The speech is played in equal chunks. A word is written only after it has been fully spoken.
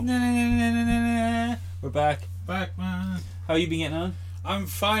back. Back, man. How you been getting on? I'm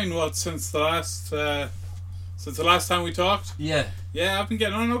fine. What, since the last time we talked? Yeah. Yeah, I've been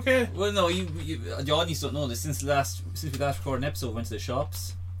getting on okay. Well, no, the audience don't know this. Since we last recorded an episode, we went to the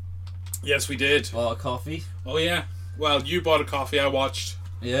shops, Yes, we did. bought a coffee. Oh yeah. Well, you bought a coffee. I watched.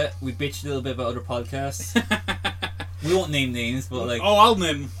 Yeah, we bitched a little bit about other podcasts. We won't name names, but like... Oh, I'll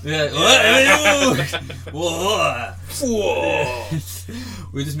name. Yeah. Whoa. Whoa.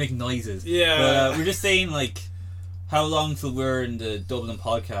 We're just making noises. Yeah. But, we're just saying, like, how long till we're in the Dublin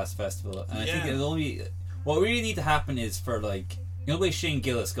Podcast Festival. And I think it'll only... What really need to happen is for, like... You know the way Shane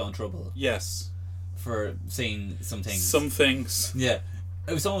Gillis got in trouble? Yes. For saying some things. Some things. Yeah.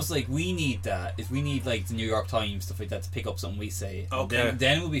 It was almost like we need that. If we need like the New York Times, stuff like that, to pick up something we say. Okay.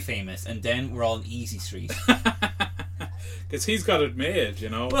 Then we'll be famous, and then we're all on easy street. Because he's got it made, you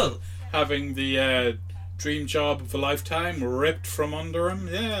know. Well, having the dream job of a lifetime ripped from under him.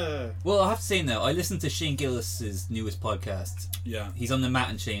 Yeah. Well, I have to say now, I listened to Shane Gillis's newest podcast. Yeah. He's on the Matt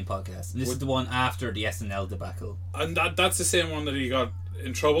and Shane podcast, and this is the one after the SNL debacle. And that's the same one that he got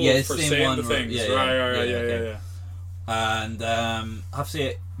in trouble for the saying the things. Yeah. And I have to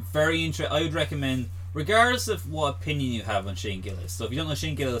say, very interesting. I would recommend, regardless of what opinion you have on Shane Gillis. So if you don't know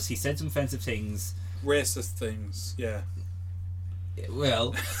Shane Gillis, he said some offensive things. Racist things, yeah.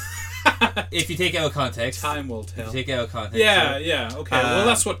 Well, if you take it out of context. Time will tell. If you take it out of context. Yeah, okay. Well,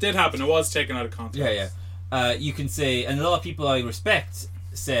 that's what did happen. It was taken out of context. Yeah. You can say, and a lot of people I respect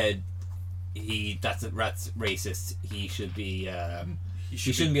said, that's racist. He should be... he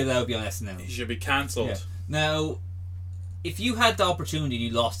shouldn't be allowed to be on SNL. He should be cancelled. Yeah. Now... If you had the opportunity and you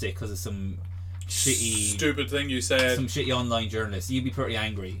lost it because of some shitty... Stupid thing you said. Some shitty online journalist, you'd be pretty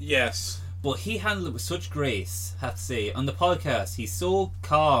angry. Yes. But he handled it with such grace, I have to say. On the podcast, he's so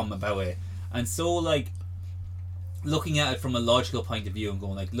calm about it. And so, like, looking at it from a logical point of view and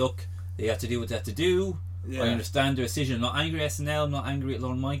going, like, look, they have to do what they have to do. Yeah. I understand their decision. I'm not angry at SNL. I'm not angry at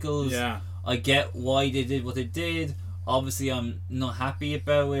Lorne Michaels. Yeah. I get why they did what they did. Obviously, I'm not happy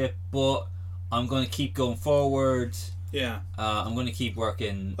about it. But I'm going to keep going forward. Yeah. I'm going to keep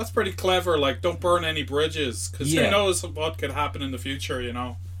working. That's pretty clever. Like, don't burn any bridges, because who knows what could happen in the future, you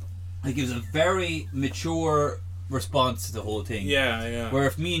know? Like, it was a very mature response to the whole thing. Yeah. Where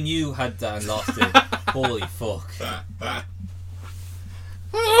if me and you had that and lost it, holy fuck.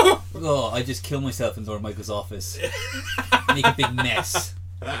 Oh, I just kill myself in Lorne Michael's office. Make a big mess.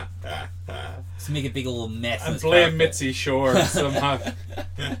 Just make a big old mess. And blame Mitzi Shore somehow.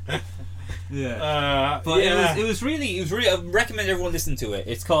 Yeah, but it was really. I recommend everyone listen to it.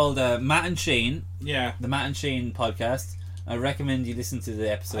 It's called Matt and Shane. Yeah, the Matt and Shane podcast. I recommend you listen to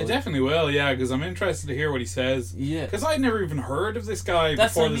the episode. I definitely will. Yeah, because I'm interested to hear what he says. Yeah, because I'd never even heard of this guy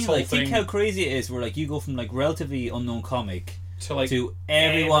before this whole thing. Think how crazy it is. Where like you go from like relatively unknown comic to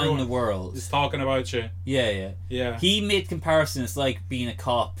everyone in the world is talking about you. Yeah. He made comparisons like being a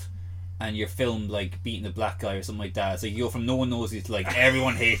cop. And you're filmed like beating a black guy or something like that. So you go from no one knows you to like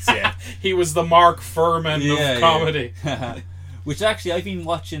everyone hates you. He was the Mark Furman of comedy. Which actually I've been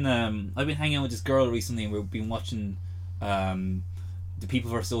watching. I've been hanging out with this girl recently, and we've been watching The People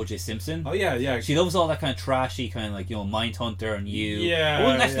vs. O.J. Simpson. Oh yeah. She loves all that kind of trashy, kind of like Mindhunter and You. Yeah. I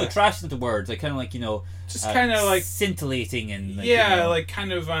wouldn't actually trash into words. Like kind of like just kind of like scintillating and like, like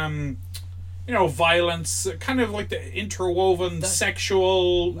kind of violence, kind of like the interwoven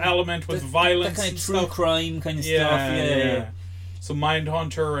sexual element with violence. That kind of true crime kind of stuff. Yeah. So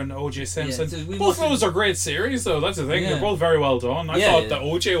Mindhunter and O.J. Simpson. So both of those are great series, though. That's the thing. They're both very well done. I thought the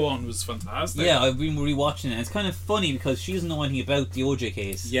O.J. one was fantastic. Yeah, I've been rewatching it. It's kind of funny because she doesn't know anything about the O.J.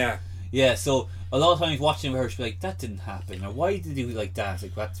 case. Yeah. Yeah, so a lot of times watching with her, she'll be like, that didn't happen. Or why did he do it like that?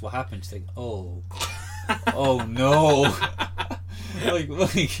 Like, that's what happened. She's like, oh. Oh, no.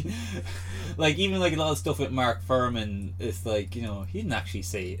 Like even like a lot of stuff with Mark Furman, it's like, he didn't actually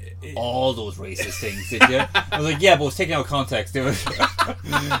say all those racist things, did you? I was like, yeah, but it was taken out of context. He was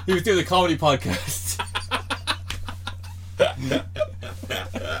doing a comedy podcast.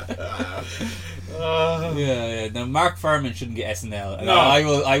 Yeah. Now Mark Furman shouldn't get SNL. No,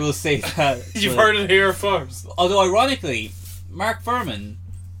 I will say that. You've heard it here first. Although ironically, Mark Furman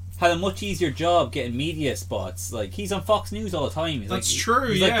had a much easier job getting media spots. Like, he's on Fox News all the time. That's true,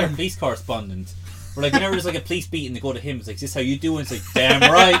 he's yeah. like their police correspondent. Or like, whenever there's like a police beat and they go to him, it's like, is this how you doing? It's like, damn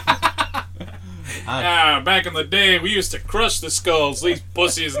right. Back in the day, we used to crush the skulls. These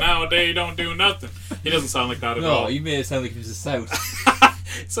pussies nowadays don't do nothing. He doesn't sound like that at all. No, you made it sound like he was the South.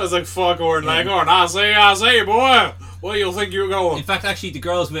 Sounds like Foghorn Leghorn. I say, boy. Where do you think you're going? In fact, actually, the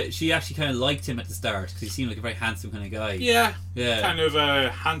girls, she actually kind of liked him at the start because he seemed like a very handsome kind of guy. Yeah. Yeah. Kind of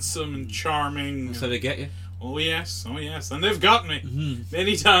handsome and charming. So they get you? Oh yes, and they've got me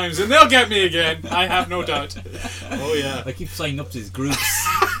many times, and they'll get me again. I have no doubt. Oh yeah. I keep signing up to his groups.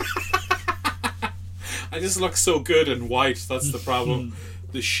 I just look so good in white. That's the problem.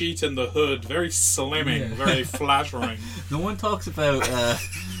 The sheet and the hood, very slimming, very flattering. No one talks about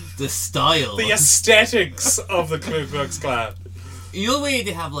the style, the aesthetics of the Ku Klux Klan. You know the way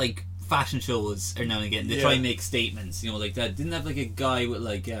they have like fashion shows every now and again. They try and make statements. You know, like that. Didn't have like a guy with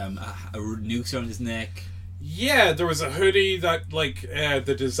like a noose around his neck. Yeah, there was a hoodie that like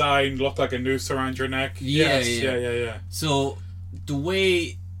the design looked like a noose around your neck. Yeah. So the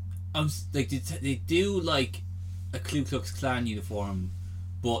way like they do like a Ku Klux Klan uniform,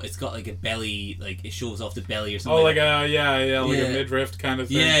 but it's got like a belly, like it shows off the belly or something. Oh, like a midriff kind of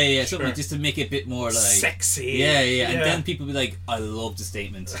thing. Yeah, something like, just to make it a bit more like sexy. Yeah, and then people be like, "I love the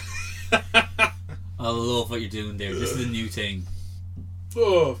statement. I love what you're doing there. This is a new thing."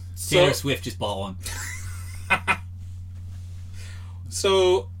 Oh, Taylor Swift just bought one.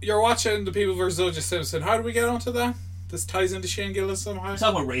 So you're watching The People vs. O.J. Simpson. How do we get onto that? This ties into Shane Gillis somehow? We're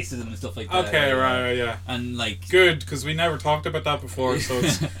talking about racism and stuff like that. Okay, right, yeah. And like... Good, because we never talked about that before, so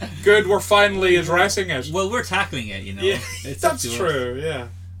it's good we're finally addressing it. Well, we're tackling it, you know. Yeah, it's that's true, yeah.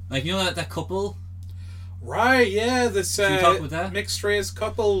 Like, you know that couple? Right, yeah, this Can you talk about that? mixed race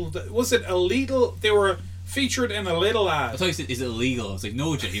couple. Was it a Lidl? They were featured in a Lidl ad. I thought you said, is it illegal? I was like,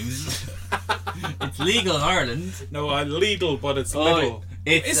 no, James. It's legal in Ireland. No, Lidl, but it's Lidl.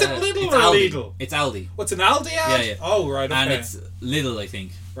 Is it Lidl or Aldi. Lidl? It's Aldi. What's an Aldi ad? Yeah. Oh, right, okay. And it's Lidl, I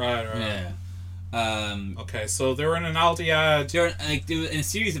think. Right. Yeah. Okay, so they were in an Aldi ad. They were in a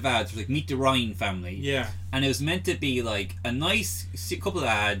series of ads, like Meet the Ryan family. Yeah. And it was meant to be like a nice couple of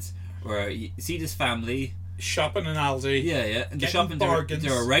ads where you see this family shopping in Aldi. Yeah. And they're shopping.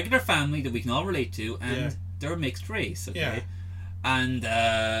 They're a regular family that we can all relate to, and they're a mixed race. Okay. Yeah. And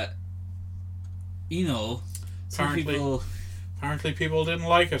you know, apparently people didn't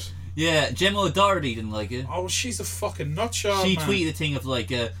like it. Yeah, Gemma O'Doherty didn't like it. Oh, she's a fucking nutjob. She tweeted a thing of like,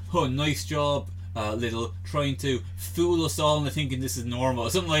 "Oh, nice job, Little, trying to fool us all into thinking this is normal."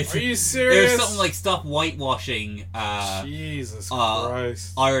 Something like. Are you serious? It was something like, "Stop whitewashing." Jesus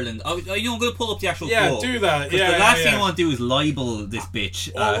Christ. Ireland. I'm going to pull up the actual quote. quote. Do that. Yeah. The last thing I want to do is libel this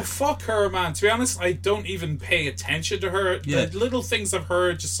bitch. Fuck her, man. To be honest, I don't even pay attention to her. Yeah. The little things I've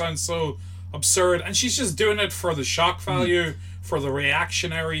heard just sound so absurd, and she's just doing it for the shock value. For the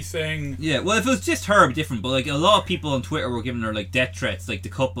reactionary thing. Yeah, well, if it was just her, it'd be different. But like a lot of people on Twitter were giving her like death threats. Like the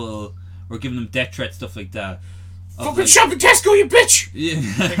couple were giving them death threats, stuff like that. Fucking shop at Tesco, you bitch! Yeah.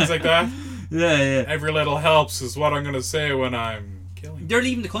 Things like that. Yeah. Every little helps is what I'm going to say when I'm killing. They're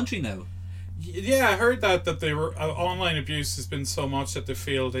leaving the country now. Yeah, I heard that they were online abuse has been so much that they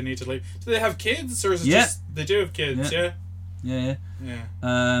feel they need to leave. Do they have kids, or is it just they do have kids? Yeah.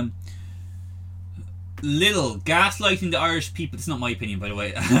 Little gaslighting the Irish people. This is not my opinion, by the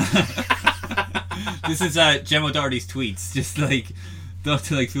way. This is Gemma O'Doherty's tweets, just like not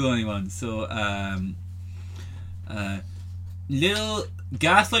to like fool anyone. So, Little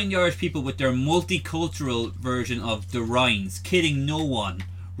gaslighting the Irish people with their multicultural version of the Rhines, kidding no one.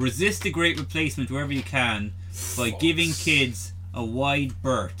 Resist the Great Replacement wherever you can by giving kids a wide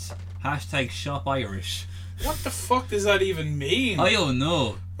berth. #ShopIrish. What the fuck does that even mean? I don't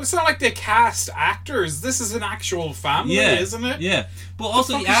know. It's not like they cast actors. This is an actual family, isn't it? Yeah. But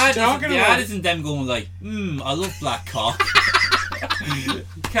also the ad isn't them going like, I love black cock.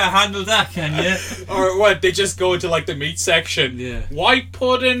 Can't handle that, can you? Or what, they just go into like the meat section. Yeah. White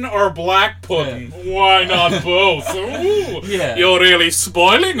pudding or black pudding? Yeah. Why not both? Ooh, you're really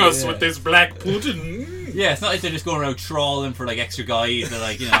spoiling us with this black pudding. Yeah, it's not like they're just going around trawling for like extra guys. They're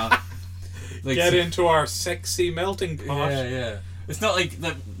like, you know. Like, get into our sexy melting pot. Yeah. It's not like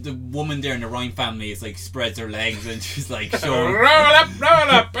the woman there in the Ryan family is like spreads her legs and she's like showing. roll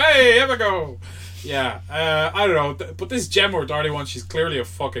up, hey, here we go. Yeah, I don't know, but this Gemma O'Doherty one, she's clearly a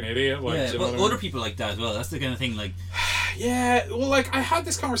fucking idiot. Like, but other people like that as well. That's the kind of thing, like. Yeah, well, like I had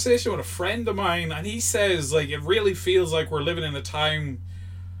this conversation with a friend of mine, and he says like it really feels like we're living in a time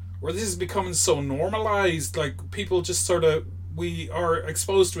where this is becoming so normalized. Like people just sort of. We are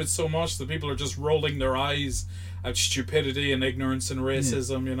exposed to it so much that people are just rolling their eyes at stupidity and ignorance and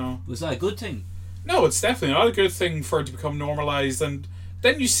racism, you know. Was that a good thing? No, it's definitely not a good thing for it to become normalised. And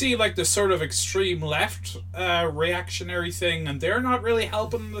then you see like the sort of extreme left reactionary thing, and they're not really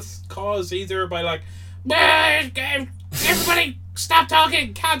helping the cause either by like, everybody stop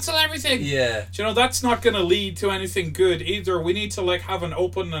talking, cancel everything. Yeah. You know, that's not going to lead to anything good either. We need to like have an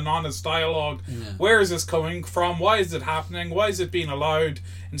open and honest dialogue. Yeah. Where is this coming from? Why is it happening? Why is it being allowed?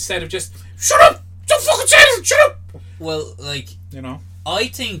 Instead of just, shut up! Don't fucking say it! Shut up! Well, like, you know, I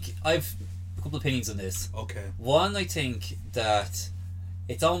think couple of opinions on this. Okay. One, I think that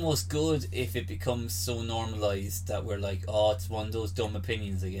it's almost good if it becomes so normalised that we're like, oh, it's one of those dumb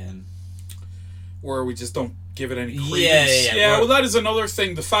opinions again. Where we just don't give it any credence. Yeah. Well, that is another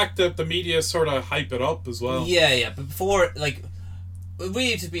thing. The fact that the media sort of hype it up as well. Yeah. But before, like,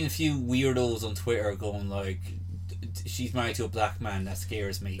 we've just been a few weirdos on Twitter going like, she's married to a black man, that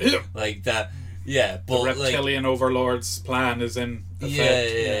scares me. Like that. Yeah, but the reptilian overlord's plan is in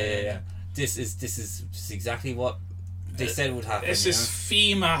effect. Yeah. This is just exactly what they said would happen. This is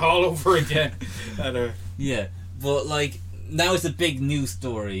FEMA all over again. Yeah, but like now it's a big news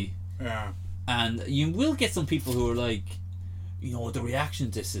story. Yeah. And you will get some people who are like, you know, the reaction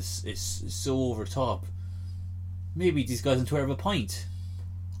to this is so over top. Maybe these guys on Twitter have a point.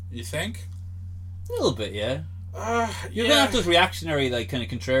 You think? A little bit, yeah. You're yeah. gonna have those reactionary, like, kind of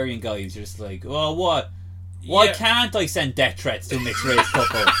contrarian guys. You're just like, oh, what? Why can't I send death threats to a mixed race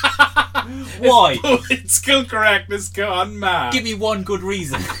couple? Why? Political correctness gone mad. Give me one good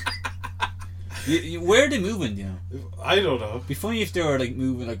reason. Where are they moving, you know? I don't know. It'd be funny if they were like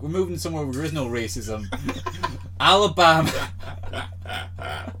moving, like we're moving somewhere where there is no racism. Alabama.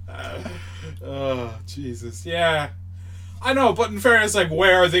 Oh, Jesus. Yeah. I know, but in fairness, like,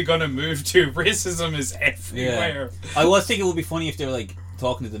 where are they going to move to? Racism is everywhere. Yeah. I was thinking it would be funny if they were like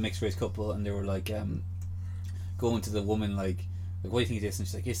talking to the mixed race couple and they were like going to the woman like what do you think of this? And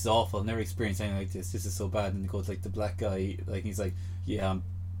she's like, this is awful, I've never experienced anything like this is so bad. And they go to like the black guy, like he's like, yeah,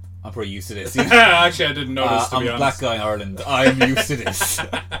 I'm pretty used to this. Actually, I didn't notice, to be honest. I'm a black guy in Ireland, I'm used to this.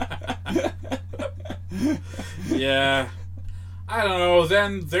 Yeah. I don't know,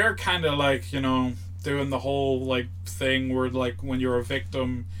 then they're kind of like, you know, doing the whole like thing where like when you're a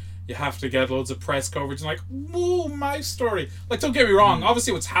victim you have to get loads of press coverage and like, whoa, my story. Like, don't get me wrong,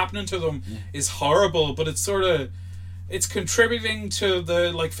 obviously what's happening to them is horrible, but it's sort of, it's contributing to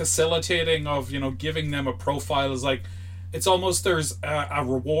the like facilitating of, you know, giving them a profile as like, it's almost there's a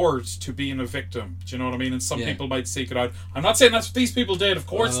reward to being a victim. Do you know what I mean? And some people might seek it out. I'm not saying that's what these people did. Of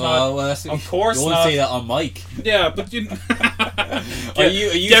course not. Well, of course not. Don't say that on mic. Yeah, but you.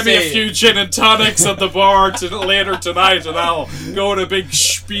 Get me a few gin and tonics at the bar later tonight, and I'll go on a big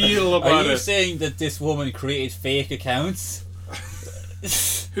spiel about it. Are you saying that this woman created fake accounts?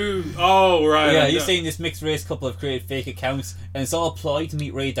 Who? Oh, right. Yeah, you're saying this mixed race couple have created fake accounts and it's all applied to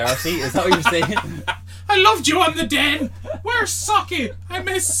meet Ray Darcy? Is that what you're saying? I loved you on the Den. Where's Socky? I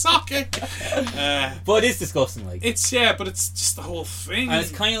miss Socky. But it is disgusting, like. But it's just the whole thing. And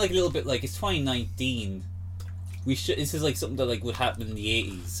it's kind of like a little bit like it's 2019. This is like something that like would happen in the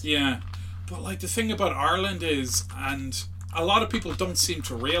 80s. Yeah, but like the thing about Ireland is, and a lot of people don't seem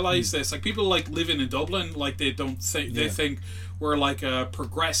to realise this. Like people like living in Dublin, like they don't think they think we're like a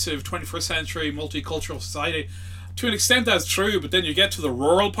progressive 21st century multicultural society. To an extent that's true, but then you get to the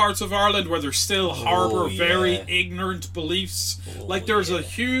rural parts of Ireland where they still harbour very ignorant beliefs. Like there's a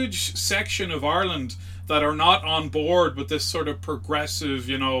huge section of Ireland that are not on board with this sort of progressive,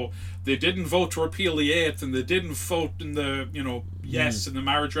 you know, they didn't vote to repeal the 8th and they didn't vote in the, you know, yes in the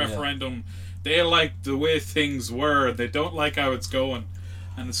marriage referendum. They like the way things were. They don't like how it's going.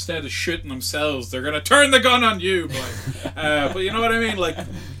 And instead of shooting themselves, they're going to turn the gun on you. But you know what I mean? Like,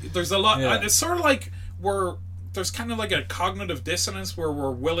 there's a lot. It's sort of like there's kind of like a cognitive dissonance where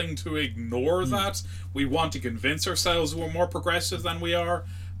we're willing to ignore that. We want to convince ourselves we're more progressive than we are.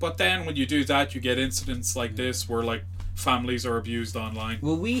 But then when you do that, you get incidents like this where like families are abused online.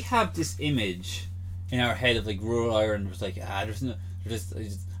 Well, we have this image in our head of like rural Ireland. It's like, there's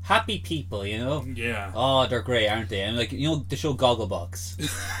just happy people, you know? Yeah. Oh, they're great, aren't they? And like, you know, the show Gogglebox.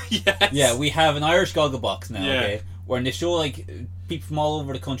 Yes. Yeah, we have an Irish Gogglebox now, okay? Where they show like people from all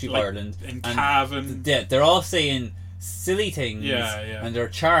over the country of Ireland. In Cavan. They're all saying silly things. Yeah. And they're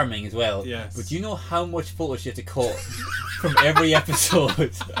charming as well. Yes. But you know how much footage you have to cut from every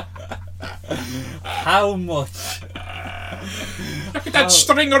episode? How much? Look at that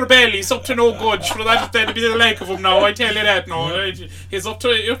Stringer Bell, he's up to no good. For that to be the like of him now, I tell you that now. He's up to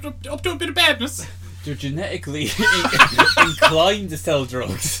a bit of badness. They're genetically inclined to sell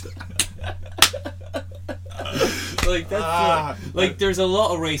drugs. Like that's like there's a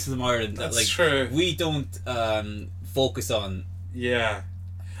lot of racism in Ireland that like true. We don't focus on. Yeah.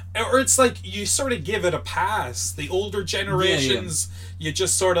 Or it's like you sort of give it a pass. The older generations, you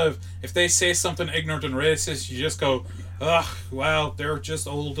just sort of, if they say something ignorant and racist, you just go, ugh, well, they're just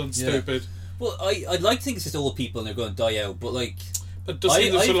old and stupid. Well, I'd like to think it's just old people and they're going to die out, but like, I've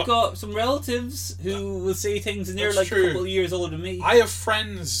got some relatives who will say things and they're like a couple of years older than me. I have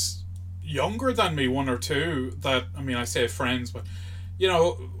friends younger than me, one or two, that, I mean, I say friends, but, you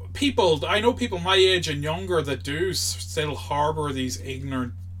know, I know people my age and younger that do still harbour these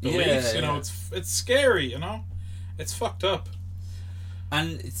ignorant beliefs. Yeah, You know, yeah. it's scary. You know, it's fucked up.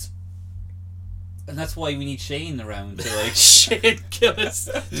 And that's why we need Shane around to like. Shane Gillis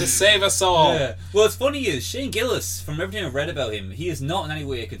to save us all. Yeah. Well, what's funny is Shane Gillis, from everything I've read about him, he is not in any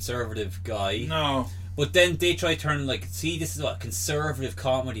way a conservative guy. No. But then they try to turn like, see, this is what conservative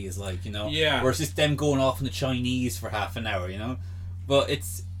comedy is like, you know? Yeah. Where it's just them going off in the Chinese for half an hour, you know? But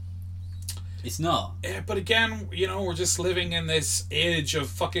it's not. Yeah, but again, you know, we're just living in this age of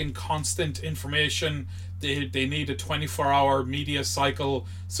fucking constant information. They need a 24-hour media cycle,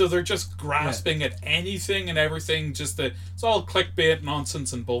 so they're just grasping at anything and everything. It's all clickbait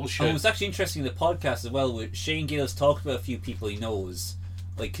nonsense and bullshit. And it was actually interesting, the podcast as well, with Shane Gillis talked about a few people he knows,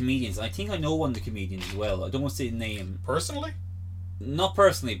 like comedians. I think I know one of the comedians as well. I don't want to say the name. Personally? Not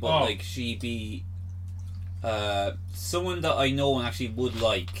personally, but Oh. like she be someone that I know and actually would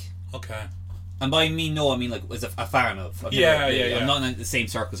like. Okay. And by me know, I mean like was a fan of. I've Yeah, never- yeah. I'm not in the same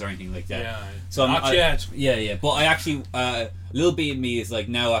circles or anything like that. Yeah. So Not yet. Yeah. But I actually a little bit of me is like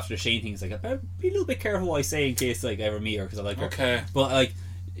now after Shane things like I better be a little bit careful what I say in case like I ever meet her because I like her. Okay. But like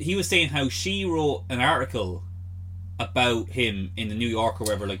he was saying how she wrote an article about him in the New York or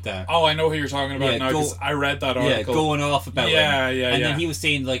whatever like that. Oh, I know who you're talking about Yeah, now, 'cause I read that Yeah, article. going off about him. Yeah, And yeah. then he was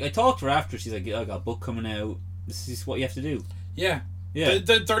saying like I talked to her after. She's like, I got a book coming out. This is what you have to do. Yeah. Yeah.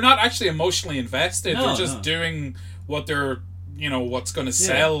 They're not actually emotionally invested. No, they're just no. doing what they're, you know, what's going to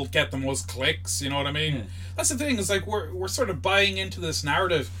sell, get the most clicks. You know what I mean? Yeah. That's the thing. Is like we're sort of buying into this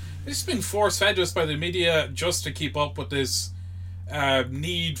narrative. It's been force fed to us by the media just to keep up with this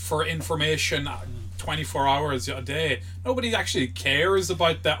need for information 24 hours a day. Nobody actually cares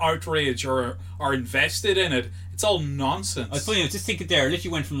about the outrage or are invested in it. It's all nonsense. I was funny. I was just thinking there. It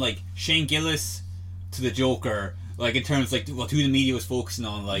literally went from like Shane Gillis to the Joker. Like in terms of, like what who the media was focusing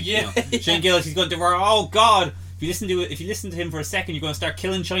on. Like Yeah. you know, Shane Gillis, he's going to oh God. If you listen to him for a second, you're going to start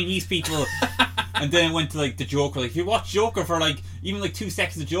killing Chinese people. And then it went to like the Joker. Like if you watch Joker for like even like 2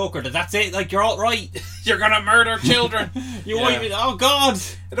 seconds of Joker, that's it. Like you're all right. You're gonna murder children. You Yeah. want oh God.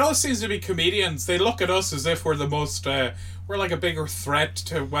 It always seems to be comedians. They look at us as if we're the most. We're like a bigger threat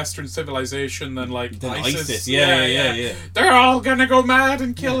to Western civilization than like Than ISIS. ISIS. Yeah. They're all gonna go mad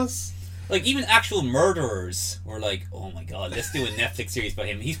and kill us. Like even actual murderers were like, oh my God, let's do a Netflix series about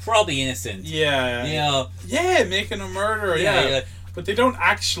him. He's probably innocent. Yeah. You know. Yeah, making a murderer. Yeah, Yeah. yeah. But they don't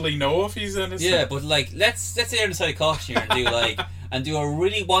actually know if he's innocent. Yeah, but like let's err on the side of caution here and do like and do a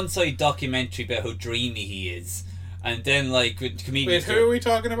really one-sided documentary about how dreamy he is, and then like with Wait, comedians. who are we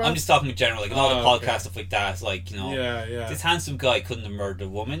talking about? I'm just talking in general, like a lot of Oh, okay. podcast stuff like that. It's like Yeah. this handsome guy couldn't have murdered a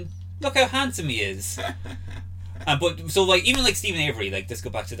woman. Look how handsome he is. But so like even like Stephen Avery, like let's go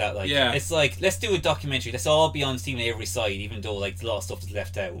back to that. Like Yeah. it's like let's do a documentary. Let's all be on Stephen Avery's side, even though like a lot of stuff is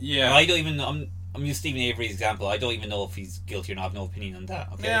left out. Yeah. And I don't even. I'm using Stephen Avery's example. I don't even know if he's guilty or not. I have no opinion on that.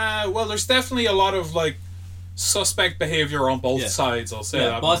 Okay. Yeah, well, there's definitely a lot of like suspect behavior on both Yeah. sides. I'll say Yeah,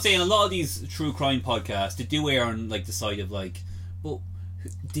 that. but I was saying a lot of these true crime podcasts, they do err on like the side of like, well,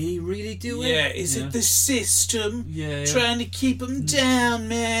 did he really do it? Yeah, is You know? it the system Yeah. trying to keep him down,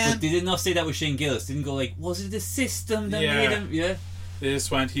 man? But they did not say that with Shane Gillis. They didn't go like, was it the system that Yeah. made him? Yeah. They just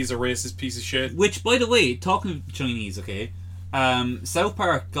went, he's a racist piece of shit. Which, by the way, talking of Chinese, okay, South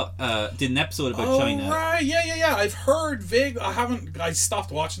Park did an episode about China. Right, yeah. I've heard I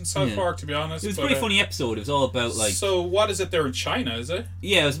stopped watching South Yeah. Park, to be honest. It was a but, pretty funny episode. It was all about like, So what is it there in China, is it?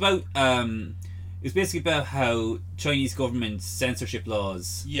 yeah, it was about it was basically about how Chinese government censorship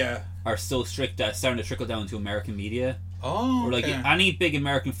laws Yeah. are so strict that it's starting to trickle down to American media. Oh, Or like okay. any big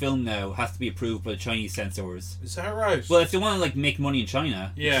American film now has to be approved by the Chinese censors. Is that right? Well, if they want to like make money in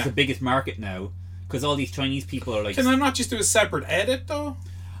China, which Yeah. is the biggest market now, because all these Chinese people are like, Can they not just do a separate edit, though?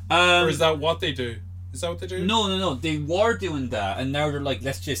 Or is that that what they do? Is that what they do? no, they were doing that, and now they're like,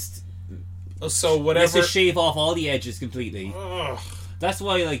 let's just So whatever. let's just shave off all the edges completely. Ugh. That's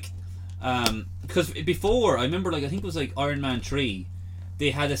why like, because before I remember like I think it was like Iron Man 3, they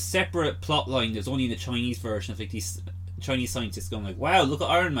had a separate plot line. There's only in the Chinese version of like these Chinese scientists going like, wow, look at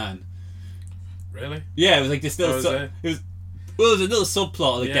Iron Man. Really? Yeah, it was like this little. Oh, is it? It was. Well, it was a little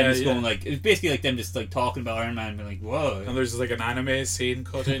subplot, like Yeah, them just yeah. going like it was basically like them just like talking about Iron Man, and being like, whoa, And there's like an anime scene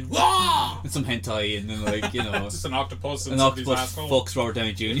cut in. Wah! and some hentai, and then like you know, Just an octopus and an somebody's octopus asshole. fucks Robert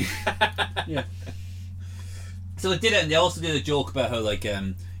Downey Jr. Yeah. So it did it, and they also did a joke about how like you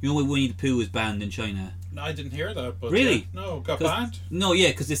know when Winnie the Pooh was banned in China. No, I didn't hear that. But Really? yeah. No, got 'Cause- banned. No, yeah,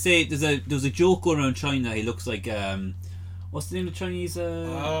 because they say there's a joke going around China. He looks like what's the name of the Chinese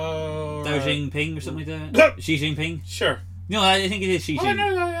Oh. Dao right. Jinping or something like that. Xi Jinping. Sure. No, I think it is Xi Oh, Jinping.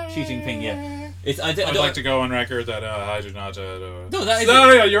 no, Xi Jinping, yeah. It's I I'd don't, like to go on record that I do not. No, that is.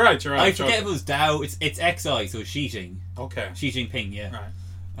 No, yeah, you're right. You're right. I forget if it was Dao. It's XI, so it's Xi Jinping. Okay. Xi Jinping, yeah. Right.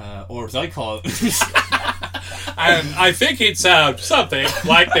 Or as I call it. And I think he'd sound something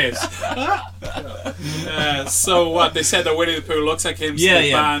like this. So what, they said that Winnie the Pooh looks like him, so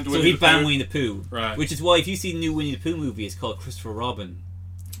they banned So Winnie he the banned Pooh. Winnie the Pooh. Right. Which is why if you see the new Winnie the Pooh movie, it's called Christopher Robin.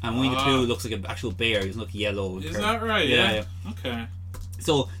 And Winnie the Pooh looks like an actual bear. He doesn't look yellow. Is that right? Yeah. Okay.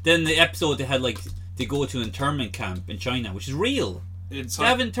 So then the episode they had they go to an internment camp in China, which is real. They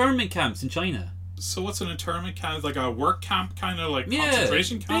have internment camps in China. So what's an internment camp? Like a work camp, kind of like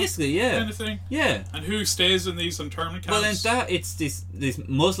concentration camp, basically, kind of thing. Yeah. And who stays in these internment camps? Well, it's this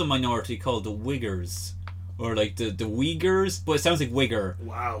Muslim minority called the Uyghurs, or like the Uyghurs, but it sounds like Wigger.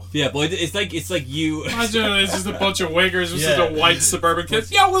 Wow. Yeah, but it's like you. Imagine it's just a bunch of Uyghurs with just a white suburban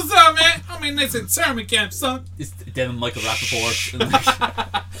kids. Yo, what's up, man? I'm in this internment camp, son. It's them and Michael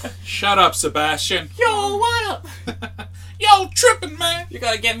Rappaport. Shut up, Sebastian. Yo, what up? Yo, tripping, man. You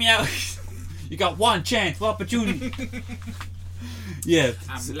gotta get me out. You got one chance, one opportunity. Yeah.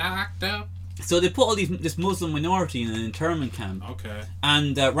 I'm locked up. So they put all this Muslim minority in an internment camp. Okay.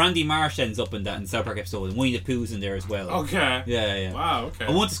 And Randy Marsh ends up in that in the South Park episode, and Winnie the Pooh's in there as well. Okay. Yeah. Wow. Okay.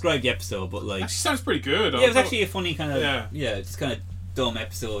 I won't describe the episode, but like. Actually, sounds pretty good. Yeah, it was actually a funny kind of. Yeah. Just kind of dumb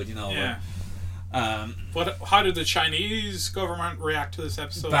episode, you know. Yeah. But, how did the Chinese government react to this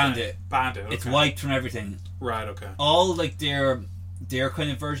episode? Banned it. Okay. It's wiped from everything. Right. Okay. All like their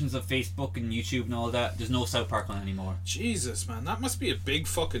kind of versions of Facebook and YouTube and all that. There's no South Park on anymore. Jesus, man, that must be a big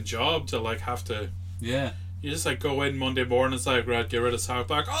fucking job to like have to. Yeah. You just like go in Monday morning, it's like, right, get rid of South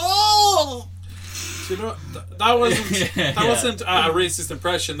Park. Oh. So, you know, that wasn't a racist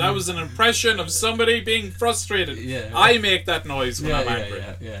impression. That was an impression of somebody being frustrated. Yeah. I make that noise when I'm angry.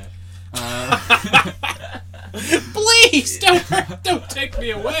 Yeah. Please don't take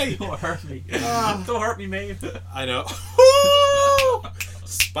me away. Don't hurt me. Don't hurt me, mate. I know.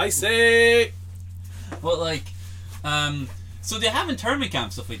 Spicy. But like, so they have internment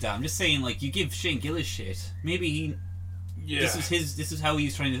camp stuff like that. I'm just saying, like, you give Shane Gillis shit. Maybe he. Yeah. This is how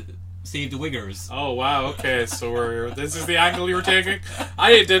he's trying to save the Wiggers. Oh wow. Okay, so this is the angle you were taking.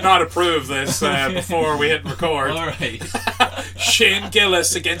 I did not approve this before we hit record. All right. Shane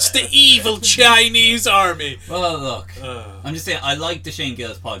Gillis against the evil Chinese army. Well, look, I'm just saying, I like the Shane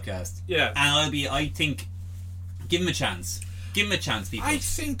Gillis podcast. Yeah. And I think, give him a chance. Give him a chance, people.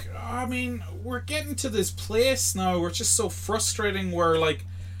 I mean, we're getting to this place now where it's just so frustrating where, like,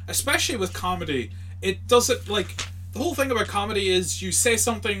 especially with comedy, it doesn't, like, the whole thing about comedy is you say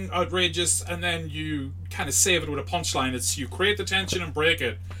something outrageous and then you kind of save it with a punchline. It's you create the tension and break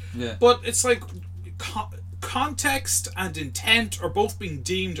it. Yeah. But it's like context and intent are both being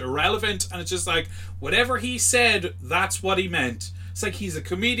deemed irrelevant, and it's just like whatever he said, that's what he meant. It's like he's a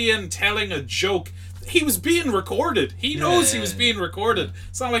comedian telling a joke. He was being recorded. He knows he was being recorded.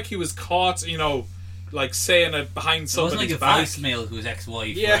 It's not like he was caught, you know, like saying it behind somebody's back. It wasn't like a voicemail to his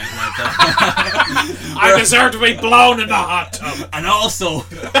ex-wife. Yeah. Or anything like that. I deserve to be blown in the hot tub. And also,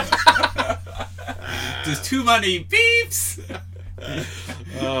 there's too many beeps.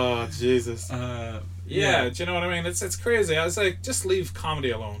 Oh Jesus. Yeah, do you know what I mean? It's crazy. I was like, just leave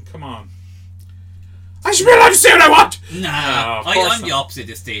comedy alone. Come on. I should be allowed to say what I want. Nah, of course I'm the opposite at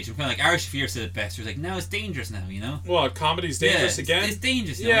this stage. I'm kind of like Ari Shaffir said it best. He was like, "No, it's dangerous now," you know. Well, comedy's dangerous again. It's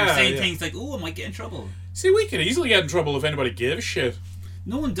dangerous. Now. Yeah, We're saying things like, "Oh, I might get in trouble." See, we could easily get in trouble if anybody gave a shit.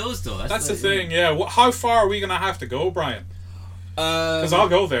 No one does though. That's the thing. Yeah. How far are we gonna have to go, Brian? Because Because I'll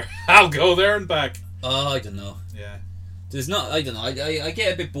go there. I'll go there and back. Oh, I don't know. Yeah. There's not. I don't know. I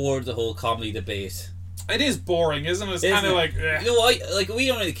get a bit bored of the whole comedy debate. It is boring, isn't it? It's kind of like. You know, we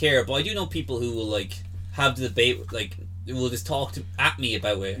don't really care, but I do know people who will like have the debate, like will just talk at me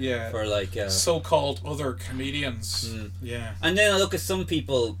about it. Yeah. For like so-called other comedians. Mm. Yeah. And then I look at some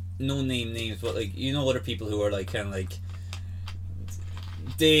people, no name names, but like you know other people who are like kind of like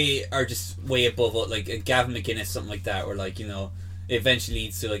they are just way above it, like Gavin McInnes, something like that, or like, you know, it eventually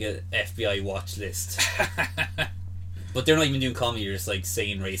leads to like an FBI watch list. But they're not even doing comedy, they're just like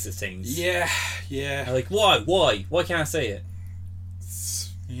saying racist things. Yeah. Yeah. I'm like, why can't I say it?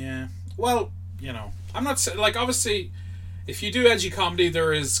 Yeah. Well, you know, I'm not saying, like, obviously, if you do edgy comedy,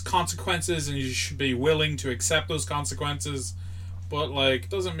 there is consequences, and you should be willing to accept those consequences. But like,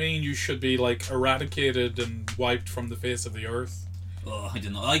 doesn't mean you should be like eradicated and wiped from the face of the earth. Oh, I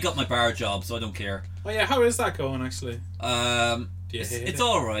don't know. I got my bar job, so I don't care. Oh yeah, how is that going actually? Do you hate It's it?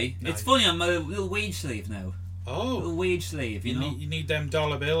 alright. No. It's funny, I'm a little wage slave now. A Oh, little wage slave, you know? you need them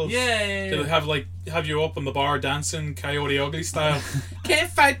dollar bills. Yeah. Did it have you up on the bar dancing Coyote Ugly style?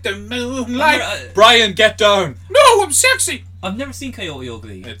 Can't fight the moonlight. Brian, get down. No, I'm sexy. I've never seen Coyote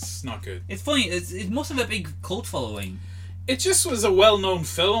Ugly. It's not good. It's funny. It must have a big cult following. It just was a well-known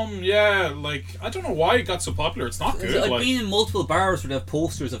film, yeah. Like, I don't know why it got so popular. It's not good. I've been in multiple bars where they have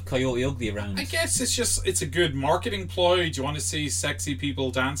posters of Coyote Ugly around. I guess it's a good marketing ploy. Do you want to see sexy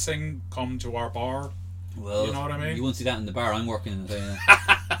people dancing? Come to our bar. Well, you know what I mean? You won't see that in the bar I'm working in.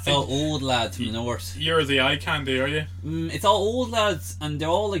 It's all old lads from the north. You're the eye candy, are you? It's all old lads, and they're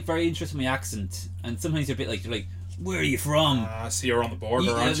all like very interested in my accent. And sometimes they're a bit like, where are you from? So you're on the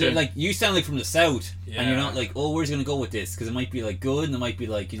border, aren't you? Like, you sound like from the south, Yeah. and you're not like, oh, where's he gonna go with this? Because it might be like good, and it might be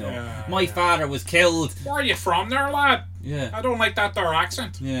like, Yeah, my father was killed. Where are you from there, lad? Yeah. I don't like that there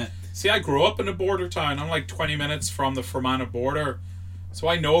accent. Yeah. See, I grew up in a border town. I'm like 20 minutes from the Fermanagh border. So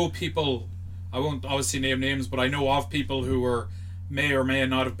I know people, I won't obviously name names, but I know of people who may or may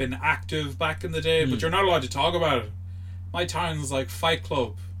not have been active back in the day, but you're not allowed to talk about it. My town's like Fight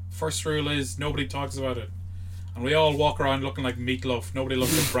Club. First rule is nobody talks about it. And we all walk around looking like Meatloaf. Nobody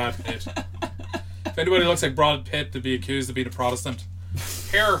looks like Brad Pitt. If anybody looks like Brad Pitt, they'd be accused of being a Protestant.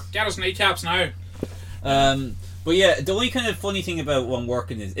 Here, get us kneecaps now. But yeah, the only kind of funny thing about when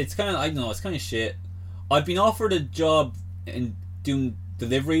working is it's kind of, I don't know, it's kind of shit. I've been offered a job in doing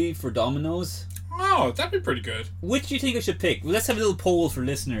delivery for Domino's. Oh, that'd be pretty good. Which do you think I should pick? Well, let's have a little poll for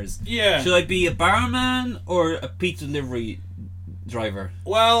listeners. Yeah. Should I be a barman or a pizza delivery driver?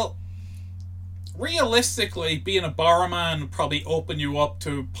 Well, realistically, being a barman would probably open you up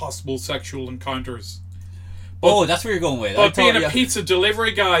to possible sexual encounters. But, that's where you're going with. But being a pizza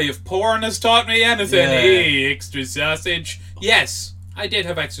delivery guy, if porn has taught me anything, hey, extra sausage. Yes, I did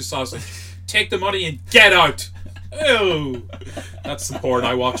have extra sausage. Take the money and get out. Oh, that's the porn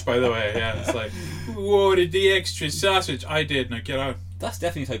I watch, by the way. Yeah, it's like, whoa, did the extra sausage? I did. Now get out. That's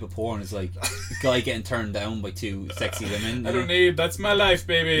definitely a type of porn. It's like a guy getting turned down by two sexy women. I don't need. That's my life,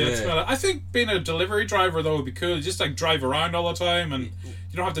 baby. That's Yeah. my life. I think being a delivery driver though would be cool. Just like drive around all the time, and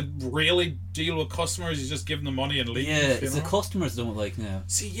you don't have to really deal with customers. You just give them the money and leave. Yeah, you it's know? the customers don't like now.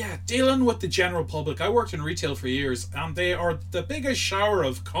 See, yeah, dealing with the general public. I worked in retail for years, and they are the biggest shower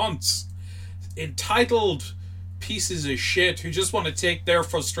of cunts, entitled pieces of shit who just want to take their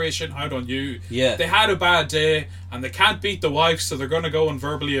frustration out on you. Yeah. They had a bad day and they can't beat the wife, so they're going to go and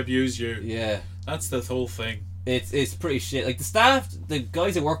verbally abuse you. Yeah. That's the whole thing. It's pretty shit. Like the staff, the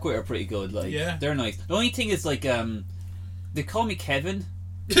guys I work with are pretty good. Like Yeah. they're nice. The only thing is like they call me Kevin.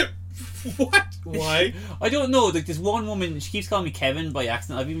 What? Why? I don't know. Like this one woman, she keeps calling me Kevin by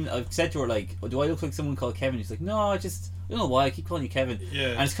accident. I've said to her like, oh, do I look like someone called Kevin? She's like, no, I don't know why I keep calling you Kevin. Yeah.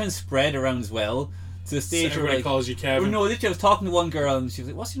 And it's kind of spread around as well. To the stage where Everybody like, calls you Kevin. oh, no, literally, I was talking to one girl and she was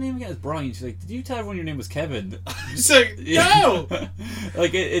like, "What's your name again?" It's Brian. She's like, "Did you tell everyone your name was Kevin?" It's like, no!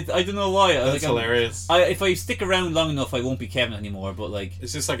 Like it, I don't know why. That's like, hilarious. If I stick around long enough, I won't be Kevin anymore. But like,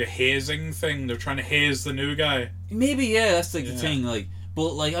 It's just like a hazing thing. They're trying to haze the new guy. maybe yeah, that's like Yeah. the thing. Like,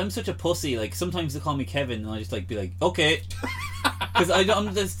 but like I'm such a pussy. Like sometimes they call me Kevin, and I just like be like, okay, because I'm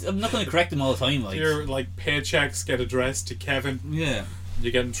not going to correct them all the time. Like, Your like paychecks get addressed to Kevin. yeah. You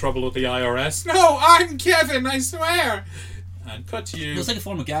get in trouble with the IRS. No, I'm Kevin, I swear. And cut to you. It's like a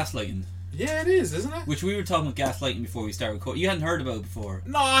form of gaslighting, Yeah, it is, isn't it? which we were talking about gaslighting before we started recording. You hadn't heard about it before.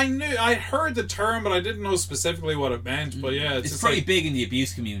 No, I heard the term, but I didn't know specifically what it meant. But yeah, it's just pretty like, big in the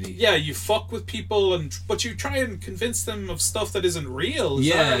abuse community. yeah, you fuck with people, but you try and convince them of stuff that isn't real. Is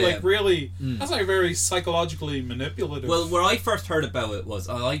Yeah, that, like yeah. really, Mm. that's like very psychologically manipulative. Well, where I first heard about it was,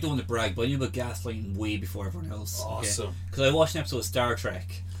 I don't want to brag, but I knew about gaslighting way before everyone else. Awesome. Because I watched an episode of Star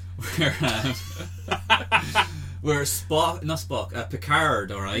Trek where, where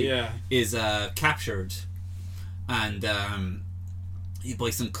Picard, alright, Yeah. is captured and by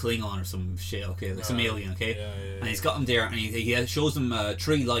some Klingon or some shit, okay, like some alien, okay? Yeah. And he's got him there and he shows them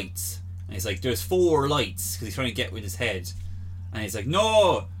 3 lights. And he's like, there's 4 lights, because he's trying to get with his head. And he's like,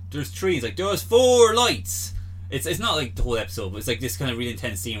 no, there's 3. He's like, there's 4 lights. It's not like the whole episode, but it's like this kind of really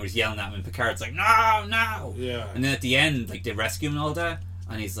intense scene where he's yelling at him and Picard's like, no. Yeah. And then at the end, like, they rescue him and all that.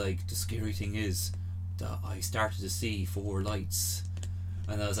 And he's like, the scary thing is that I started to see 4 lights.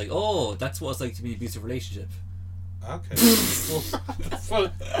 And I was like, oh, that's what it's like to be in an abusive relationship. Okay.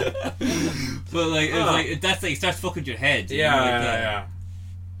 Well, But like, it's like that's like, it starts fucking with your head. you know, like, yeah.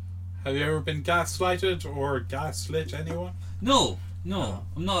 Have you ever been gaslighted or gaslit anyone? No,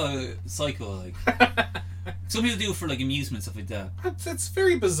 I'm not a psycho. Like, some people do it for like amusement, stuff like that. It's a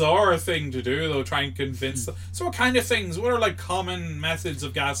very bizarre thing to do, though. Try and convince them. So, what kind of things? What are like common methods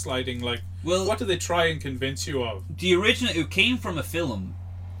of gaslighting? Like, Well, what do they try and convince you of? the original, it came from a film.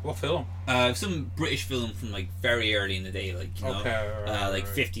 What film? Some British film from like very early in the day, like you know, like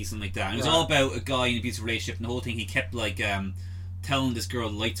 50s, something like that. And it was all about a guy in an abusive relationship, and the whole thing he kept like telling this girl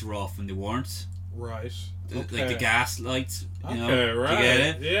the lights were off when they weren't, Right. like the gas lights. You know, Okay, right. Do you get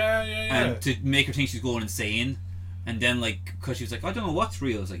it? Yeah. And to make her think she's going insane. And then, like, because she was like, I don't know what's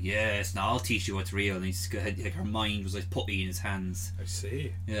real. I was like, yes, now I'll teach you what's real. And he just had, like, her mind was like putty in his hands. I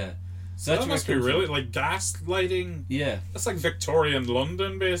see. Yeah. So that must be really like gaslighting. Yeah. That's like Victorian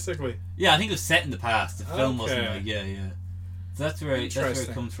London, basically. Yeah, I think it was set in the past. The film Okay. wasn't like, yeah. So that's where it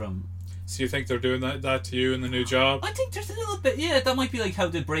comes from. So you think they're doing that to you in the new job? I think there's a little bit, yeah, that might be like how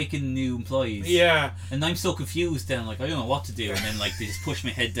they break in new employees. Yeah. And I'm so confused then, like, I don't know what to do. And then, like, they just push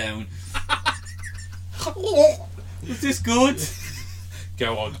my head down. Is this good?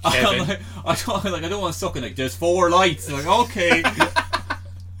 Go on, Kevin. I don't want to suck in it. There's 4 lights. Like, okay.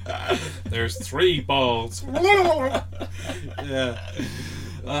 There's 3 balls. Yeah.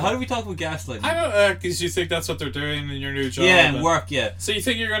 How do we talk about gaslighting? I don't because you think that's what they're doing in your new job. Yeah, and work, yeah. So you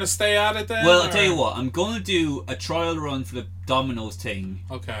think you're going to stay at it then? Well, I'll tell you what. I'm going to do a trial run for the Domino's thing.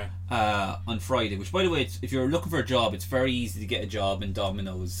 Okay. On Friday. Which, by the way, if you're looking for a job, it's very easy to get a job in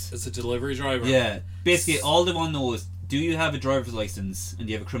Domino's. It's a delivery driver. Yeah. Basically, all they want to know is, do you have a driver's license and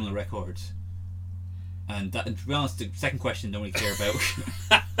do you have a criminal record? And that, and to be honest, the second question I don't really care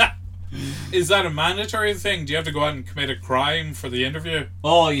about. Is that a mandatory thing? Do you have to go out and commit a crime for the interview?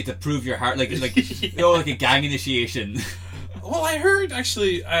 Oh, you have to prove your heart, like Yeah. you know, like a gang initiation. Well, I heard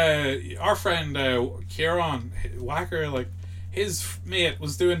actually, our friend Kieran Wacker, like his mate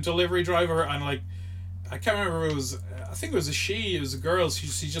was doing delivery driver, and like I can't remember if it was. I think it was it was a girl.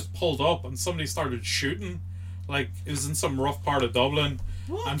 She just pulled up and somebody started shooting. Like it was in some rough part of Dublin.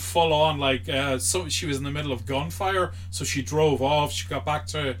 What? And full on, like, so she was in the middle of gunfire, so she drove off. She got back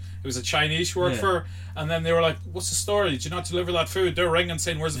to, it was a Chinese she worked for, and then they were like, "What's the story? Did you not deliver that food?" They're ringing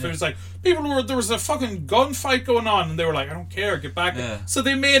saying, "Where's the food?" It's like, there was a fucking gunfight going on, and they were like, "I don't care, get back." Yeah. So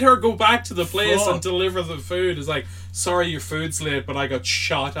they made her go back to the place Fuck. and deliver the food. It's like, "Sorry, your food's late, but I got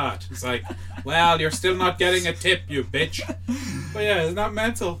shot at." It's like, well, you're still not getting a tip, you bitch. But yeah, isn't that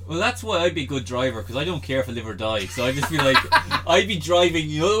mental? Well, that's why I'd be a good driver, because I don't care if I live or die. So I'd just be like, I'd be driving,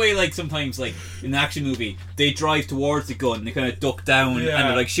 you know the way, like, sometimes, like, in an action movie, they drive towards the gun, they kind of duck down, and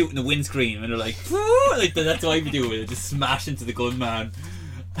they're, like, shooting the windscreen, and they're like, "Woo!" Like, that's what I'd be doing, just smash into the gunman.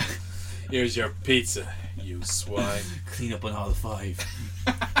 Here's your pizza, you swine. Clean up on all 5.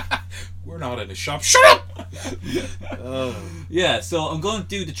 We're not in a shop. Shut up! Oh. Yeah, so I'm going to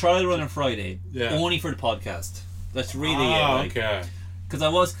do the trial run on Friday, Yeah. only for the podcast. That's really it. Oh, Like, okay. because I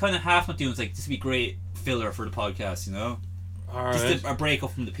was kind of half not doing, it's like, this would be great filler for the podcast, you know? All Just right. a break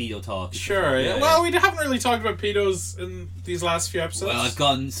up from the pedo talk. Sure. Yeah. Well, we haven't really talked about pedos in these last few episodes. Well, I've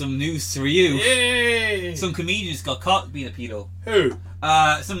gotten some news for you. Yay! Some comedians got caught being a pedo. Who?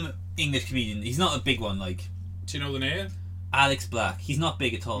 Some English comedian. He's not a big one, like Do you know the name? Alex Black. He's not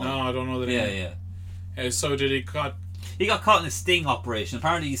big at all. No, I don't know the Yeah, name. yeah. So did he cut? He got caught in a sting operation.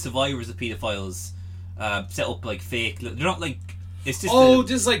 Apparently, survivors of pedophiles set up like fake. They're not like. It's just.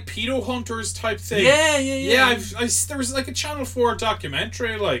 This like pedo hunters type thing. Yeah. Yeah, there was like a Channel 4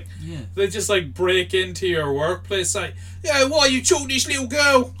 documentary, like Yeah. they just like break into your workplace, like, "Yeah, why you took this little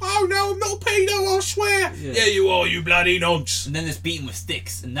girl? Oh no, I'm not a pedo, I swear." Yeah. Yeah, you are, you bloody nonce. And then it's beaten with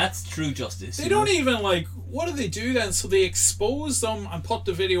sticks, and that's true justice. They you don't know? even like. What do they do then? So they expose them and put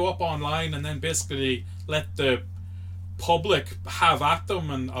the video up online, and then basically let the public have at them.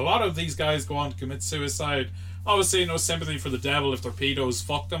 And a lot of these guys go on to commit suicide. Obviously, no sympathy for the devil if they're pedos,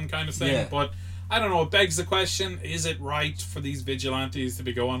 fuck them kind of thing. Yeah. But I don't know. It begs the question: is it right for these vigilantes to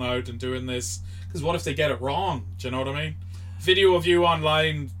be going out and doing this? Because what if they get it wrong? Do you know what I mean? Video of you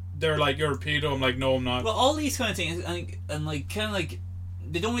online, they're like, "You're a pedo." I'm like, "No, I'm not." Well, all these kind of things, and like kind of like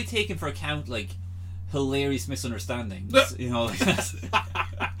they don't really take into account like hilarious misunderstandings. You know, like, It's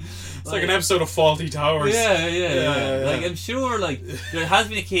like an episode of Faulty Towers. Yeah. Like I'm sure, like there has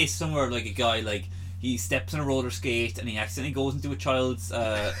been a case somewhere, like a guy, like he steps on a roller skate and he accidentally goes into a child's,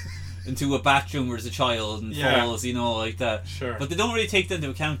 into a bathroom where there's a child and falls, you know, like that. Sure. But they don't really take that into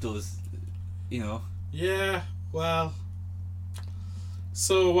account. Those, you know. Yeah. Well.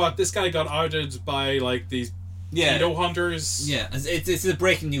 So what? This guy got outed by like these pedo hunters. Yeah, it's a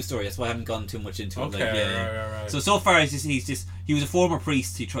breaking news story. That's why I haven't gone too much into it. Okay. Like, Right. So far, he was a former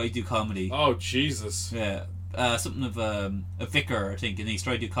priest. He tried to do comedy. Oh Jesus. Yeah, something of a vicar, I think, and he's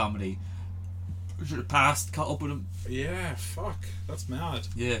tried to do comedy. Should have passed, caught up with him. Yeah. Fuck. That's mad.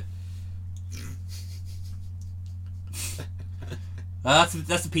 Yeah. That's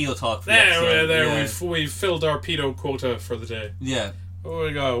the pedo talk. For the episode. There. We've filled our pedo quota for the day. Yeah. Oh,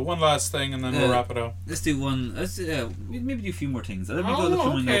 we go. One last thing, and then we'll wrap it up. Let's do one. Let's maybe do a few more things. Let me go Oh, look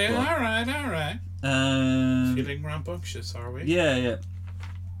through my okay. notebook. All right. Feeling rambunctious, are we? Yeah.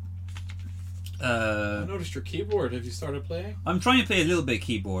 I noticed your keyboard. Have you started playing? I'm trying to play a little bit of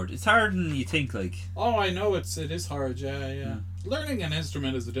keyboard. It's harder than you think, like. Oh, I know it is hard. Yeah. Learning an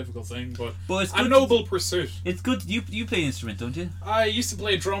instrument is a difficult thing, but it's a good noble pursuit. It's good. You play an instrument, don't you? I used to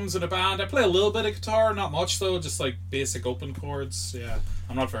play drums in a band. I play a little bit of guitar, not much though, just like basic open chords. Yeah,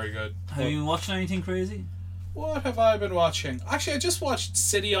 I'm not very good. Have you been watching anything crazy? What have I been watching? Actually, I just watched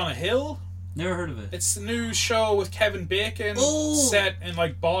City on a Hill. Never heard of it. It's a new show with Kevin Bacon, set in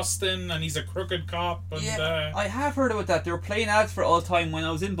like Boston, and he's a crooked cop. And, yeah, I have heard about that. They were playing ads for all time when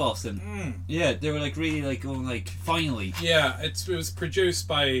I was in Boston. Yeah, they were like really like going like finally. Yeah, it was produced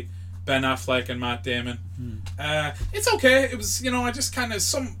by Ben Affleck and Matt Damon. It's okay. It was, I just kind of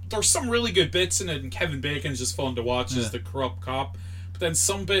there's some really good bits in it, and Kevin Bacon's just fun to watch as the corrupt cop. Then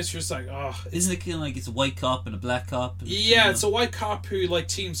some bits you're just like, oh. Isn't it kind of like it's a white cop and a black cop? Yeah, it's a white cop who like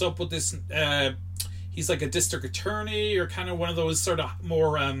teams up with this. He's like a district attorney or kind of one of those sort of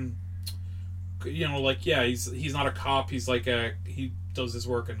more, he's not a cop. He's like he does his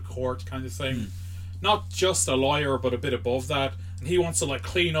work in court kind of thing. Not just a lawyer, but a bit above that. And he wants to like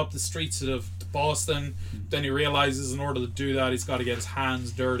clean up the streets of Boston. Then he realizes in order to do that, he's got to get his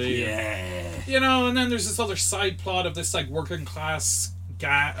hands dirty. Yeah. And then there's this other side plot of this like working class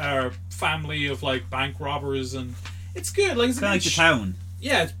family of like bank robbers, and it's good. Like it's kind of like The Town.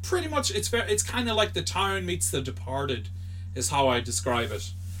 Yeah, it's pretty much. It's kind of like The Town meets The Departed, is how I describe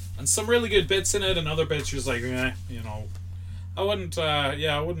it. And some really good bits in it, and other bits just like, I wouldn't.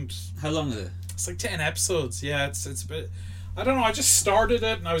 I wouldn't. How long is it? It's like 10 episodes. Yeah, it's a bit. I don't know. I just started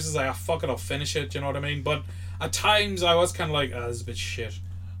it, and I was just like, oh, fuck it, I'll finish it. You know what I mean? But at times, I was kind of like, this is a bit shit.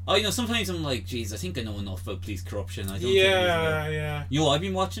 Oh, sometimes I'm like, geez, I think I know enough about police corruption. I don't yeah. You know what I've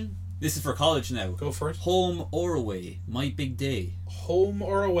been watching? This is for college now. Go for it. Home or Away, My Big Day. Home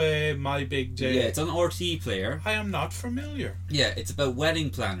or Away, My Big Day. Yeah, it's on RT Player. I am not familiar. Yeah, it's about wedding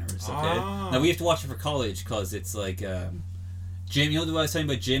planners, okay? Now, we have to watch it for college because it's like, Jim, what I was talking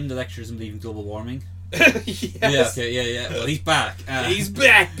about Jim, the lecturers in Believing Global Warming? Yes. Yeah, okay, yeah. Well, he's back. He's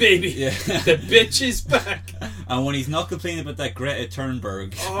back, baby. Yeah. The bitch is back. And when he's not complaining about that Greta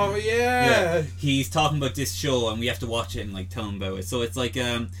Thunberg. Oh, yeah. He's talking about this show and we have to watch it and like tell him about it. So it's like,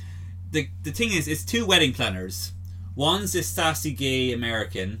 the thing is, it's two wedding planners. One's this sassy gay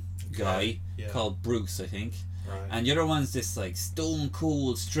American guy called Bruce, I think. Right. And the other one's this like stone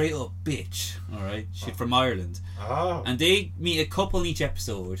cold, straight up bitch. Alright? She's from Ireland. Oh. And they meet a couple in each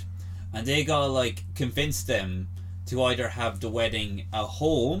episode. And they gotta like convince them to either have the wedding at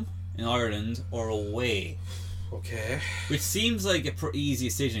home in Ireland or away. Okay. Which seems like a pretty easy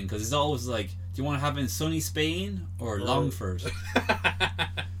decision because it's always like, do you want to have it in sunny Spain or Longford?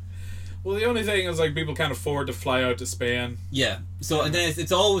 Well, the only thing is like people can't afford to fly out to Spain. Yeah. So and then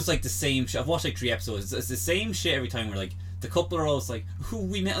it's always like the same shit. I've watched like 3 episodes. It's the same shit every time. Where like the couple are always like, "Ooh,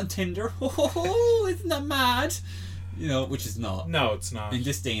 we met on Tinder. Oh, isn't that mad?" Which is not. No, it's not. In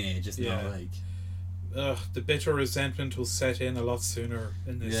this day and age, it's not like. The bitter resentment will set in a lot sooner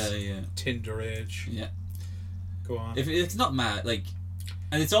in this Tinder age. Yeah. Go on. If it's not mad, like,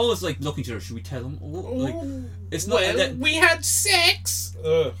 and it's always like looking to her. Should we tell them? Like, it's not. Well, we had sex.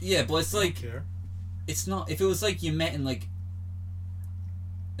 Ugh. Yeah, but it's like, it's not. If it was like you met in like.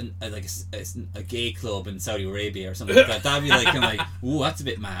 A gay club in Saudi Arabia or something like that, that'd be like kind of like, ooh, that's a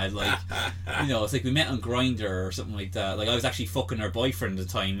bit mad. Like, it's like we met on Grindr or something like that. Like I was actually fucking her boyfriend at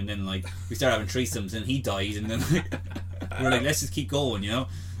the time, and then like we started having threesomes, and he died, and then like, we're like, let's just keep going,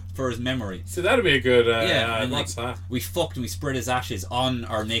 for his memory. So that'd be a good. And like that? We fucked and we spread his ashes on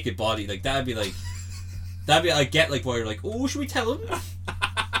our naked body. Like that'd be I get like why you're like, oh, should we tell him?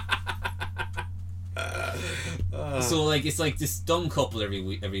 So like it's like this dumb couple every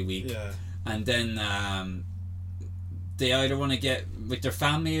week, and then they either want to get with their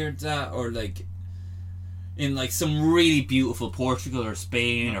family or that, or like in like some really beautiful Portugal or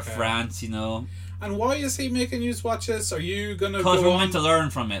Spain or France, And why is he making you watch this? Are you gonna? Because we're meant to learn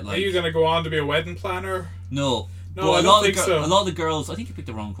from it. Like, are you gonna go on to be a wedding planner? No. No, I don't think so. A lot of the girls, I think you picked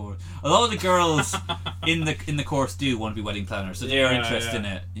the wrong course. A lot of the girls in the course do want to be wedding planners, so they are interested in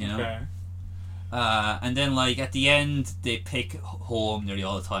it, Okay. And then like at the end they pick home nearly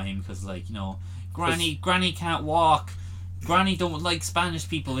all the time because like Granny can't walk, Granny don't like Spanish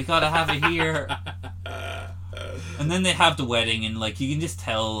people, we gotta have it here. And then they have the wedding and like you can just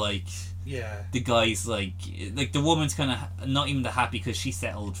tell like the guy's like the woman's kind of not even that happy because she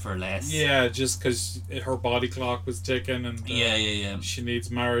settled for less. Just because her body clock was ticking and she needs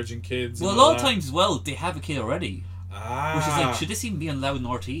marriage and kids. Well, a lot of times as well they have a kid already, which is like, should this even be allowed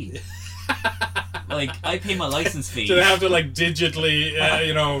in RT? Like, I pay my license fee. Do they have to like digitally,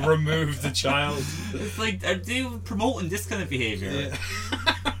 remove the child? It's like, are they promoting this kind of behaviour?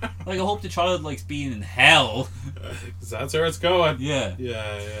 Like, I hope the child likes being in hell. Because that's where it's going. Yeah.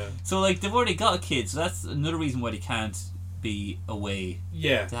 Yeah. So, like, they've already got a kid, so that's another reason why they can't be away.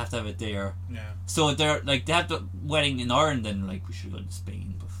 Yeah. They have to have it there. Yeah. So they're like they have the wedding in Ireland, and like we should go to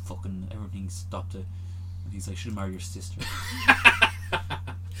Spain, but fucking everything stopped it. And he's like, should have married your sister.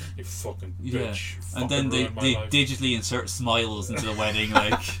 You fucking bitch. Yeah. You And then they fucking ruined my life. digitally insert smiles into the wedding,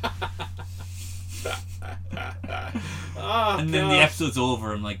 like. Oh, And then God. the episode's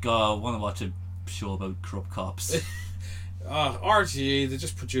over. I'm like, oh, I want to watch a show about corrupt cops. RTE, they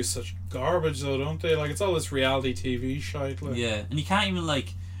just produce such garbage though, don't they? Like, it's all this reality TV shite. Like. Yeah, and you can't even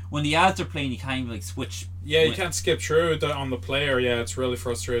like when the ads are playing, you can't even like switch. Yeah, you when- can't skip through it on the player. Yeah, it's really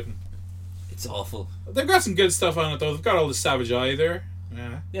frustrating. It's awful. They've got some good stuff on it though. They've got all the Savage Eye there.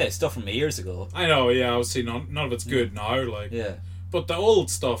 Yeah, Yeah, it's stuff from years ago. I know. Yeah, obviously none of it's good now. Like, Yeah. but the old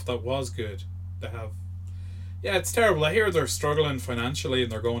stuff that was good, they have. Yeah, it's terrible. I hear they're struggling financially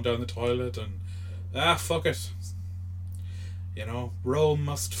and they're going down the toilet and fuck it. You know, Rome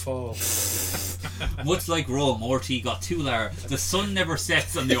must fall. Much like Rome, RT got too large. The sun never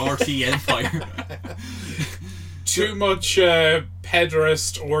sets on the RT empire. Too much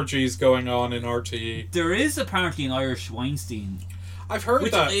pederast orgies going on in RTE. There is apparently an Irish Weinstein. I've heard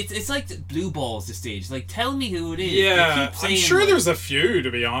Which that. it's like the blue balls this stage. Like, tell me who it is. Yeah, They keep I'm saying, sure like, there's a few, to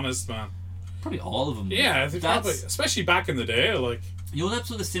be honest, man. probably all of them. Yeah, they That's, probably, especially back in the day, like, you know that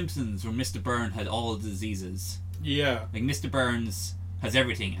episode of The Simpsons where Mr. Byrne had all the diseases. yeah. Like Mr. Burns has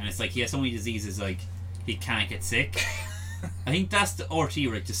everything, and it's like he has so many diseases, like he can't get sick. I think that's the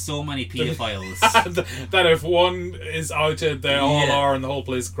RT, right? Just so many pedophiles. That if one is outed, they all Yeah. are, and the whole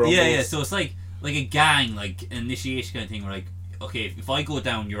place crumbles. Yeah. So it's like a gang, like an initiation kind of thing. Where like, okay, if I go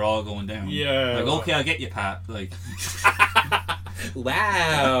down, you're all going down. Yeah. Like, okay, I'll get you, Pat. Like,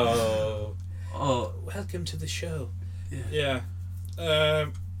 Wow. oh, Welcome to the show. Yeah. Yeah.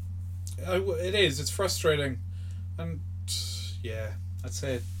 It is. It's frustrating. And, yeah, that's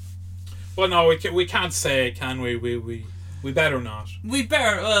it. Well, no, we can't say it, can we? We better not. we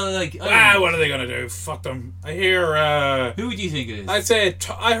better like. I don't know. What are they going to do? Fuck them. I hear, Who do you think it is? I'd say,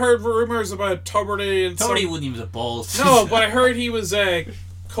 I heard rumours about Tuberty and Tony some- wouldn't even have the balls. No, but I heard he was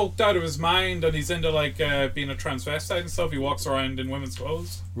coked out of his mind and he's into like being a transvestite and stuff. He walks around in women's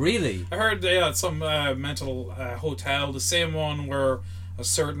clothes. Really? I heard they had some mental hotel, the same one where a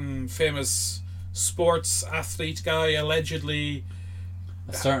certain famous sports athlete guy allegedly.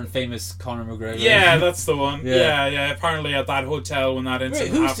 A certain famous Conor McGregor. Yeah, that's the one. Yeah. Yeah. Apparently at that hotel when that Wait,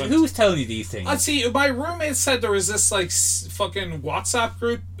 incident happened. who's telling you these things? I'd see. My roommate said there was this like fucking WhatsApp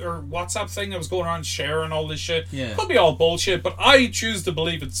group or WhatsApp thing that was going around sharing all this shit. Yeah. Could be all bullshit, but I choose to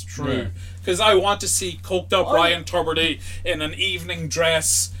believe it's true because I want to see coked up Ryan Tuberty in an evening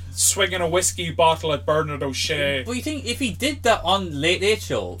dress, swinging a whiskey bottle at Bernard O'Shea. But you think if he did that on Late Late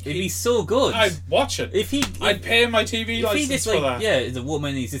Show, it'd be so good. I'd watch it. I'd pay my TV if he license just for that. yeah, it's a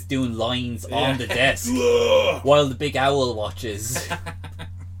woman. He's just doing lines on the desk Ugh. while the big owl watches,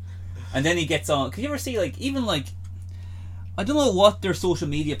 and then he gets on. Can you ever see like even like I don't know what their social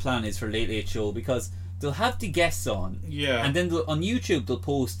media plan is for Late Late Show because they'll have the guests on, Yeah. and then on YouTube they'll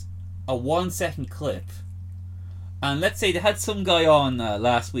post a 1 second clip. And let's say they had some guy on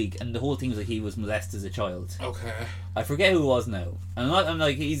last week, and the whole thing was like he was molested as a child. Okay. I forget who it was now. And I'm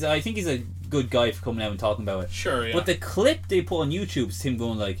like, I think he's a good guy for coming out and talking about it. Sure. Yeah. But the clip they put on YouTube is him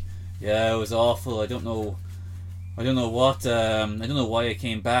going like, "Yeah, it was awful. I don't know what. I don't know why I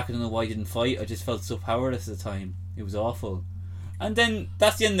came back. I don't know why I didn't fight. I just felt so powerless at the time. It was awful." And then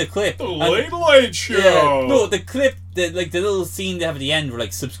that's the end of the clip. the And- Late Late Show. yeah, no, the clip, the little scene they have at the end where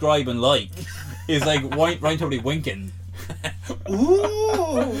like subscribe and like is like Ryan Tuberty winking.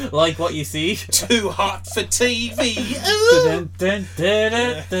 Ooh. Like what you see. Too hot for TV. Dun, dun, dun,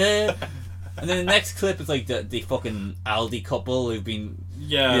 dun, dun. And then the next clip is like the fucking Aldi couple who've been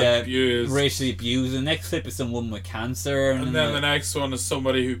Abused. racially abused. The next clip is some woman with cancer, And then the next one is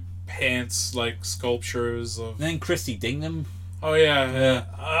somebody who paints like sculptures of. then Christy Dignam. Oh yeah.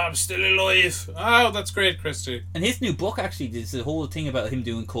 I'm still alive. Oh, that's great, Christy. And his new book actually is the whole thing about him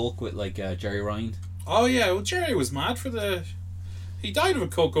doing coke with like Jerry Ryan. Oh yeah. Well, Jerry was mad for the. He died of a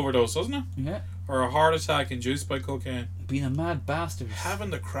coke overdose, wasn't he? Yeah, Or a heart attack induced by cocaine. being a mad bastard.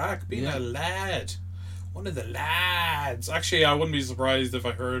 Having the crack, being Yeah. a lad. One of the lads. Actually, I woun't be surprised if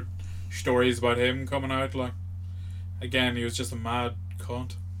I heard stories about him coming out. Like, again, he was just a mad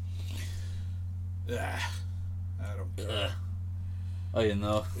cunt. I don't care. I don't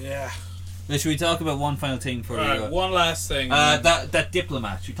know. Yeah. Now, should we talk about one final thing for Right, one last thing. that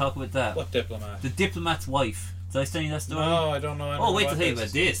diplomat? Should we talk about that? What diplomat? The diplomat's wife. Did I tell you that story? No, I don't know. Oh, wait to tell you this.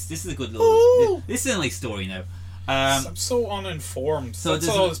 about this. This is a good Ooh. little. This is a nice story now. I'm so uninformed. so That's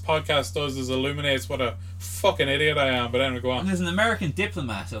there's all a- this podcast does is illuminates what a fucking idiot I am. But anyway, go on. There's an American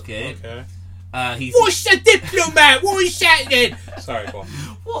diplomat, okay? Okay. He's What's a diplomat? What is that then? Sorry, go on.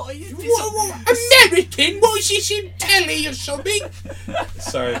 what is this? American? What's this in telly or something?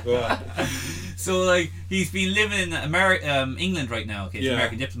 Sorry, go on. So like he's been living in England right now. Okay, he's an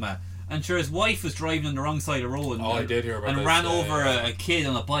American diplomat. And sure, his wife was driving on the wrong side of the road. And, I did hear about and this. ran over a kid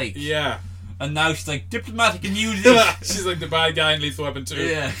on a bike. Yeah. And now she's like, diplomatic immunity. She's like the bad guy in Lethal Weapon 2.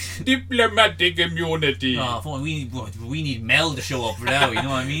 Yeah. Diplomatic immunity. Oh, fine, we need Mel to show up for now, you know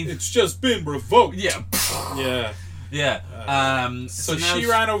what I mean? It's just been revoked. Yeah. Yeah. Yeah. So now she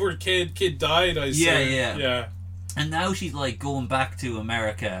ran over a kid. Kid died, I say. Yeah. And now she's like going back to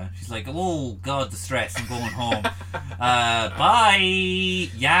America. She's like, oh God, the stress, I'm going home. Bye.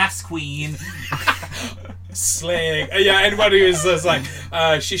 Yes, queen. Slay. Yeah, anybody who's just like,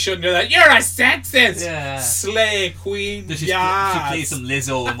 she shouldn't do that. You're a sexist. Yeah. Slay queen. She Yeah. plays some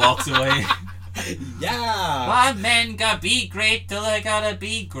Lizzo and walks away. Yeah. My men gotta be great till I gotta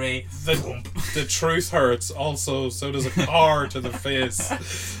be great. The truth hurts. Also, so does a car to the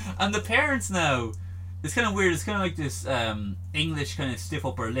face. And the parents now, it's kind of weird. It's kind of like this English kind of stiff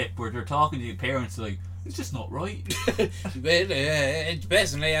upper lip where they're talking to your parents like, it's just not right. Well,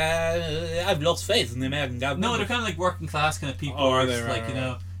 personally, I've lost faith in the American government. No, they're kind of like working class kind of people. Oh, are where they? it's Right, like, you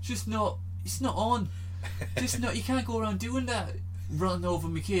know, it's not on. Just not. You can't go around doing that. Running over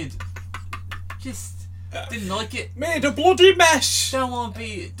my kid. Just didn't like it. Made a bloody mess. Don't want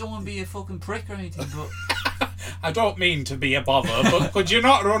to be a fucking prick or anything, but I don't mean to be a bother, but could you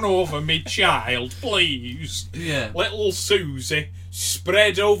not run over me child, please? yeah. Little Susie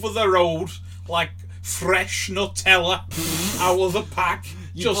spread over the road like fresh Nutella out of the pack,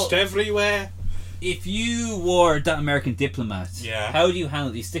 just everywhere. If you were that American diplomat, Yeah. how do you handle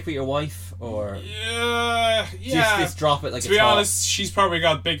it? Do you stick with your wife or Yeah. just drop it like To a be top? honest, she's probably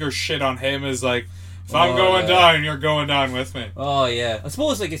got bigger shit on him. Is like, if I'm Oh, going yeah. down, you're going down with me. Oh yeah, I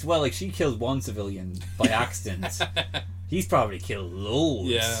suppose like as well. Like she killed one civilian by accident. He's probably killed loads.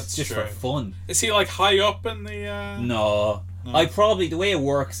 Yeah, that's just true. for fun. Is he like high up in the? No. No. I probably the way it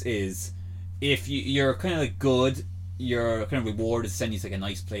works is if you're kind of like good, your kind of reward is send you to like a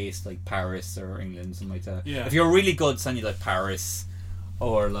nice place like Paris or England, something like that. Yeah. If you're really good, send you like Paris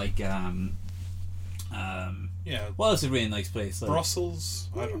or like Yeah. what else is a really nice place? Like, Brussels.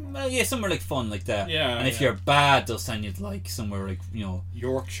 I don't know. well, yeah, somewhere like fun like that. Yeah, And if yeah. you're bad, they'll send you to like somewhere like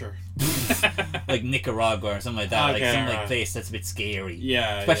Yorkshire. like Nicaragua or something like that. Okay, like some like right. place that's a bit scary.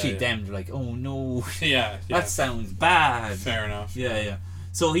 Yeah. Especially yeah. them, they're like, oh no, Yeah. that sounds bad. Fair enough. Yeah.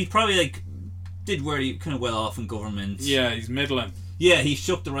 So he probably like did very kind of well off in government. Yeah, he's middling. Yeah, he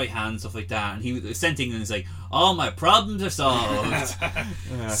shook the right hand, stuff like that, and he sent England. He's like, all my problems are solved.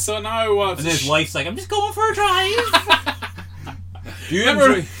 Yeah. So now what? And then his wife's like, I'm just going for a drive. you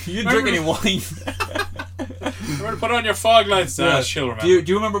Remember- didn't drink any wine. Remember to put on your fog lights. Yeah. She'll remember.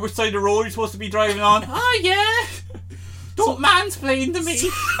 Do you remember which side of the road you're supposed to be driving on? Oh yeah. Don't mansplain to me.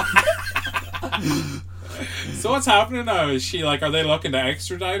 So what's happening now? Is she like? Are they looking to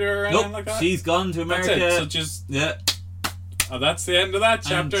extradite her or anything Nope, like that? she's gone to That's America. it. So just Yeah. that's the end of that And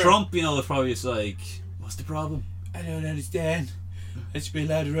chapter. Trump, is probably just like, what's the problem? I don't understand. I should be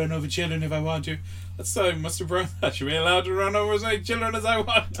allowed to run over children if I want to. That's how Mr. Brown. I should be allowed to run over as many children as I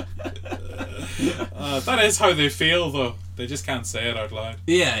want. That is how they feel, though. They just can't say it out loud.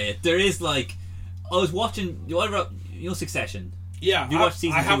 Yeah. There is like, I was watching. Succession. Yeah, You watched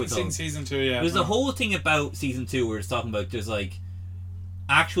season I 2 haven't at seen all? season 2 yet. There's no. a whole thing about season 2 where it's talking about there's like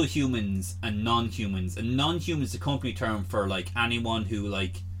actual humans and non-humans, and non-humans is a company term for like anyone who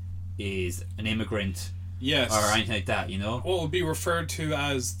like is an immigrant Yes. or anything like that. What would be referred to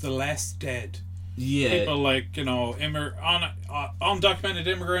as the less dead. Yeah. People like, undocumented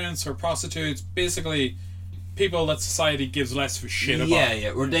immigrants or prostitutes, basically people that society gives less of a shit about.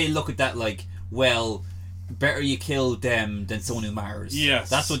 Yeah. Where they look at that like, well, better you kill them than someone who marries. Yes.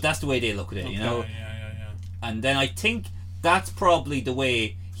 That's the way they look at it, Okay, you know. Yeah. And then I think that's probably the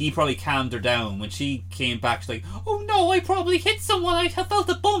way he probably calmed her down when she came back. She's like, "Oh no, I probably hit someone. I felt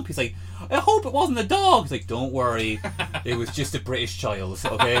a bump." He's like, "I hope it wasn't a dog." He's like, "Don't worry, it was just a British child.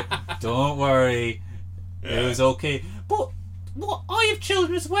 Okay, don't worry, it was okay." But what? I have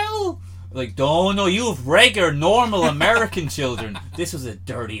children as well. Like, don't know. You have regular, normal American children. This was a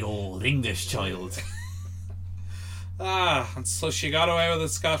dirty old English child. And so she got away with it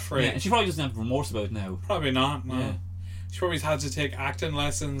scot-free. Yeah, and she probably doesn't have remorse about it now. Probably not, no. Yeah. She probably had to take acting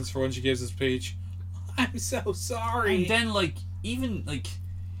lessons for when she gives a speech. I'm so sorry. And then, like, even, like,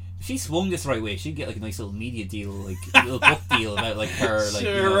 if she swung this the right way, she'd get, like, a nice little media deal, like, a little book deal about, like, her, like,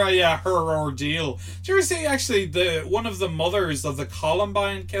 Sure, yeah, her ordeal. Did you ever see, actually, one of the mothers of the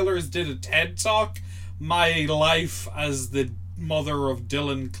Columbine killers did a TED Talk? My life as the mother of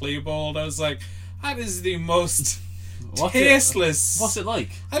Dylan Klebold. I was like, that is the most What's tasteless. What's it like?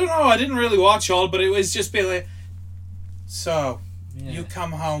 I don't know. I didn't really watch all, but it was just be like, so Yeah. you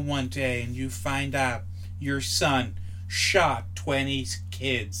come home one day and you find out your son shot 20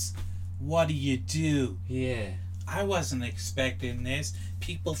 kids. What do you do? Yeah. I wasn't expecting this.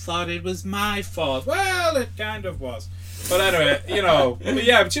 People thought it was my fault. Well, it kind of was. But anyway, you know. But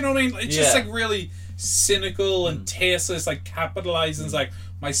yeah, but you know what I mean? It's just Yeah. like really cynical and tasteless, like capitalizing. It's like,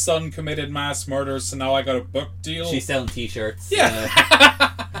 my son committed mass murder, so now I got a book deal. She's selling t-shirts. Yeah.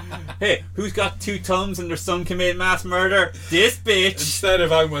 Hey, who's got 2 thumbs and their son committed mass murder? This bitch. Instead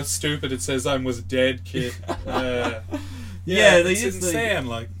of I was stupid, it says I was a dead kid. Yeah, they it's just, insane.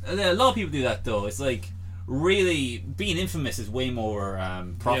 Like, A lot of people do that though. It's like really being infamous is way more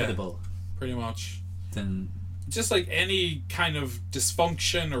profitable pretty much. than. Just like any kind of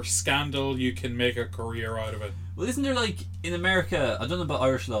dysfunction or scandal, you can make a career out of it. Well, isn't there like in America? I don't know about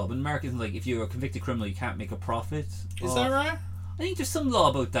Irish law, but in America, isn't like if you're a convicted criminal, you can't make a profit. Is that right? I think there's some law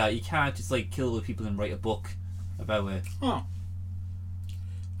about that. You can't just like kill other people and write a book about it. Oh.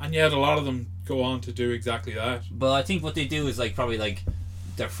 And yet a lot of them go on to do exactly that. But I think what they do is like probably like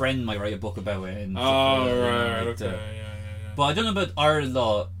their friend might write a book about it. And Oh, stuff like that, right, like, okay, yeah. But I don't know about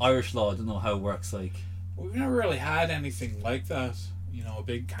Irish law. I don't know how it works. Like, We've never really had anything like that. You know, a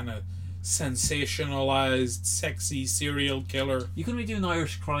big kind of sensationalized, sexy serial killer. you couldn't really do an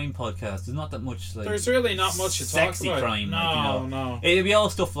Irish crime podcast. There's not that much like. There's really not much to talk sexy about. crime. No, like, you know. no. It'd be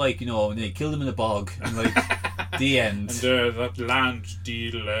all stuff like, you know, when they killed him in a bog and like the end. And that land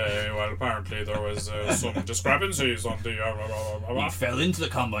deal, well, apparently there was some discrepancies on the... He fell into the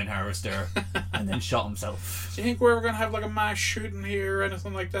combine harvester and then shot himself. Do you think we're ever going to have like a mass shooting here or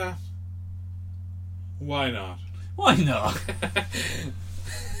anything like that? Why not? Why not?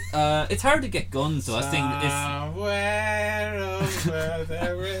 It's hard to get guns, so I think Somewhere over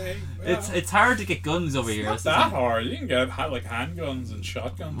the rainbow. it's hard to get guns over here. It's not that hard. You can get like handguns and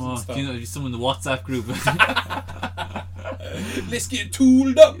shotguns and Oh, stuff. do you know, someone in the WhatsApp group. Let's get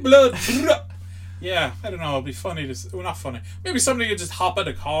tooled up, blood. Yeah, I don't know. It'd be funny to... Well, not funny. Maybe somebody could just hop in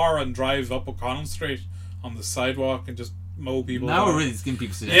a car and drive up O'Connell Street on the sidewalk and just mow people Now down. we're really just giving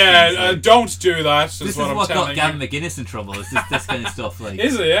people suggestions. Yeah, don't do that. Is this is what I'm what got telling Gavin you. McGuinness in trouble. It's this kind of stuff. Like,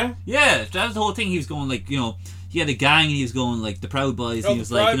 Is it? Yeah. yeah, that was the whole thing. He was going like, you know, he had a gang and he was going like the Proud Boys. Oh, And he was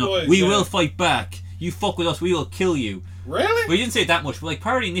the like, you Proud know, Boys, we yeah. will fight back. You fuck with us, we will kill you. Really? Well, he didn't say it that much, but like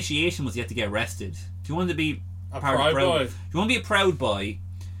part of the initiation was you had to get arrested. If you wanted to be A part of Proud Boy. If you want to be a Proud Boy,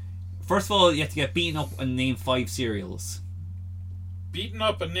 first of all, you have to get beaten up and name 5 cereals. Beaten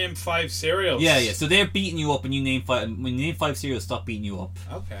up and name 5 cereals. Yeah. So they're beating you up, and you name 5. When you name 5 cereals, stop beating you up.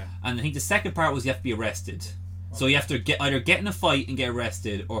 Okay. And I think the second part was you have to be arrested. So you have to either get in a fight and get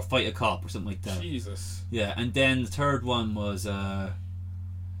arrested, or fight a cop or something like that. Jesus. Yeah, and then the third one was I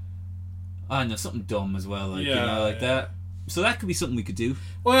don't know, something dumb as well, like you know, like that. So that could be something we could do.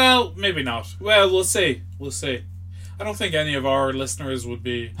 Well, maybe not. Well, we'll see. We'll see. I don't think any of our listeners would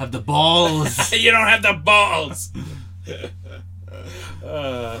be... Have the balls. You don't have the balls!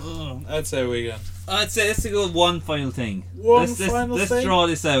 That's how we go. I'd say let's go with one final thing. One final let's thing? draw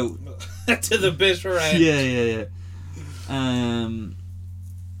this out. To the bitter end. Yeah.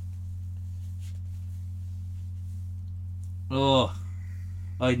 Oh,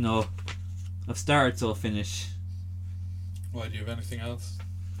 I know. I've started, so I'll finish. Why, do you have anything else?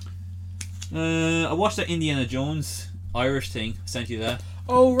 I watched that Indiana Jones Irish thing. I sent you that.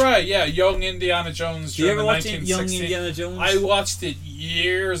 Oh, right, yeah. Young Indiana Jones Do you during ever the watch 1960s. Young Indiana Jones? I watched it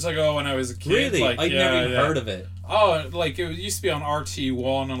years ago when I was a kid. Really? Like, I'd never even heard of it. Oh, like it used to be on RT1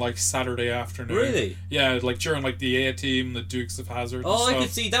 on like Saturday afternoon. Really? Yeah, like during like the A-Team, the Dukes of Hazzard. Oh, and I stuff.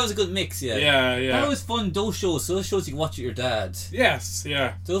 could see. That was a good mix, yeah. Yeah. That was fun, those shows. So those shows you can watch with your dad. Yes,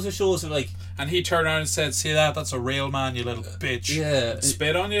 yeah. Those are shows that are like... And he turned around and said, "See that? That's a real man, you little bitch." Yeah. And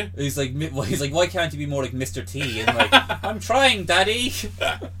spit on you. He's like, why can't you be more like Mr. T? And like, I'm trying, Daddy.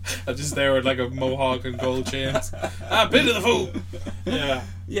 I'm just there with like a mohawk and gold chains. Bit of the fool. Yeah.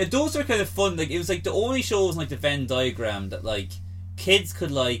 Yeah, those are kind of fun. Like, it was like the only shows in like the Venn diagram that like kids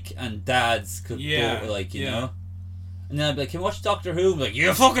could like and dads could both like, you know. And then I'd be like, "Can you watch Doctor Who?" I'm like,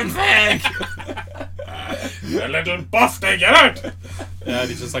 "You fucking fag!" You little buff, they get out. Yeah, and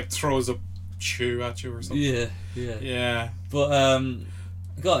he just like throws a shoe at you or something. Yeah. Yeah. But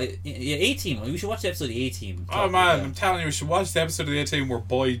God, yeah, A-Team. We should watch the episode of the A-Team. Oh man, I'm telling you, we should watch the episode of the A-Team where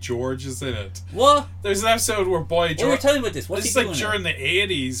Boy George is in it. What? There's an episode where Boy Oh, George... you're telling me about this. What's This is he like doing during the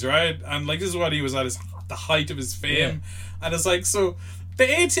 80s, right? And like this is when he was at the height of his fame. And it's like, so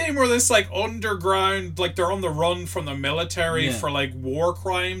the A-Team were this like underground, like they're on the run from the military for like war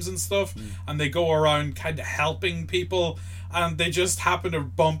crimes and stuff. And they go around kind of helping people. and they just happen to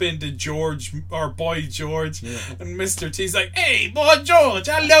bump into George, our boy George, and Mr. T's like, "Hey, boy George,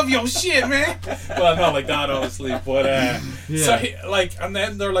 I love your shit, man." Well, not like that, obviously, but so he, like, and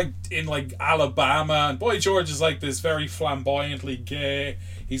then they're like in like Alabama, and boy George is like this very flamboyantly gay.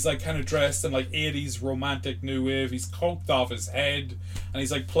 He's like kind of dressed in like 80s romantic new wave. He's coked off his head, and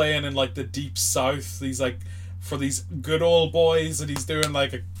he's like playing in like the deep south. He's like for these good old boys, and he's doing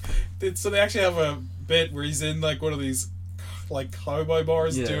like so they actually have a bit where he's in like one of these like cowboy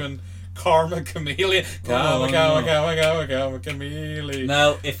bars doing Karma Chameleon. Karma Chameleon.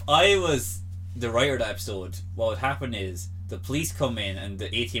 Now, if I was the writer of that episode, what would happen is the police come in and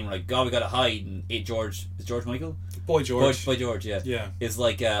the A-team were like, "God, we gotta hide." And George, is George Michael? Boy George. Boy George, yeah. Is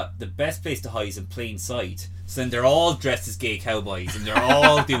like the best place to hide is in plain sight. So then they're all dressed as gay cowboys and they're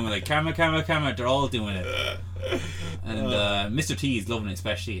all doing like camera. They're all doing it. And Mr. T is loving it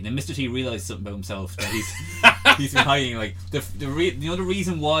especially. And then Mr. T realizes something about himself that he's been hiding. Like the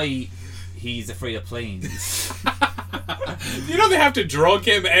reason why he's afraid of planes. You know they have to drug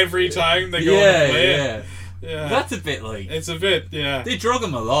him every time they go on the plane. Yeah. That's a bit like... It's a bit, yeah. They drug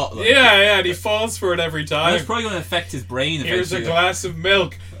him a lot. Like. Yeah, and he falls for it every time. And it's probably going to affect his brain eventually. Here's a glass of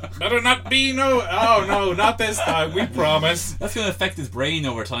milk. Better not be Oh, no, not this time. We promise. That's going to affect his brain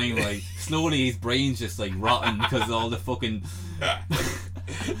over time. Like, slowly his brain's just, like, rotten because of all the fucking...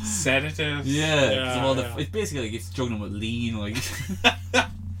 sedatives. Yeah. All the, it's basically like it's drugging him with lean, like...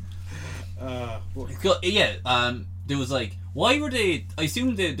 there was, like... Why were they... I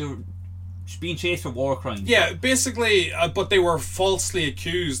assume they were... being chased for war crimes. Yeah, basically, but they were falsely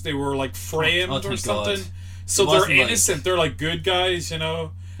accused. They were like framed or something. God. So they're innocent. Like, they're like good guys, you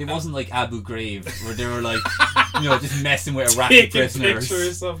know. It wasn't like Abu Ghraib where they were like, you know, just messing with Iraqi prisoners.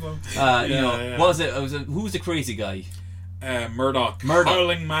 Pictures of them. What was it? Who was the crazy guy? Murdoch.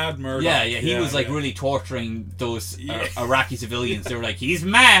 Howling Mad Murdoch. Yeah. He was like really torturing those Iraqi civilians. They were like, he's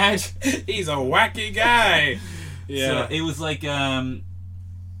mad. He's a wacky guy. Yeah. So it was like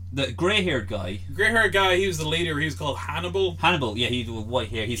the grey-haired guy. He was the leader. He was called Hannibal. Yeah, he had white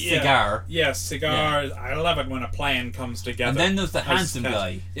hair. He's Cigar. Yeah, Cigar. Yeah. I love it when a plan comes together. And then there's the handsome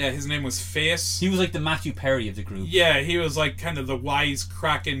guy. Yeah, his name was Face. He was like the Matthew Perry of the group. Yeah, he was like kind of the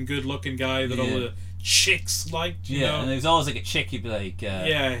wise-cracking, good-looking guy that all the chicks liked, you know? And there was always like a chick, he'd be like...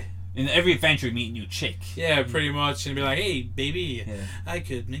 in every adventure, you meet a new chick. Yeah, pretty much. And be like, "Hey, baby, I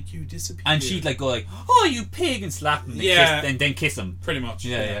could make you disappear." And she'd like go like, "Oh, you pig," and slap him and then kiss him. Pretty much.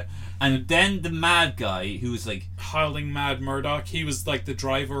 Yeah. And then the mad guy, who was like... Howling Mad Murdoch, he was like the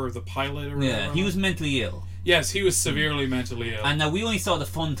driver or the pilot or whatever. Yeah, he was mentally ill. Yes, he was severely mentally ill. And now we only saw the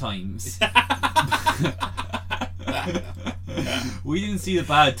fun times. We didn't see the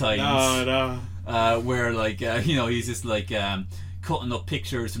bad times. No. Where like, you know, he's just like... cutting up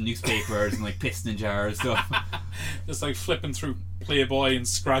pictures from newspapers and like pissing in jars stuff. Just like flipping through Playboy and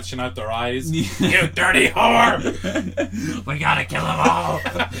scratching out their eyes. You dirty whore! We gotta kill them all!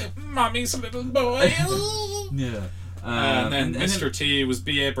 Mommy's little boy! Yeah. And then Mr. T was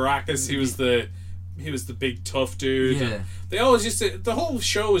B.A. Baracus. He was the big tough dude. Yeah. And they always used to... The whole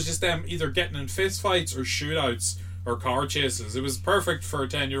show was just them either getting in fist fights or shootouts or car chases. It was perfect for a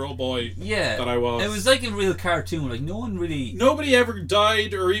 10-year-old boy. Yeah, that I was. It was like a real cartoon. Like nobody ever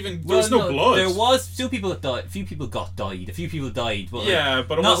died, or even there was no blood. There was few people that died. A few people died. But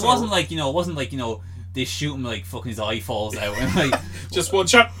but it wasn't like they shoot him like fucking his eye falls out and like just one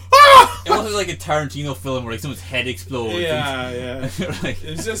shot. It wasn't like a Tarantino film where like someone's head explodes. Yeah. Like,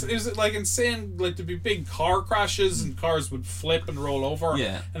 it was like insane. Like there'd be big car crashes and cars would flip and roll over.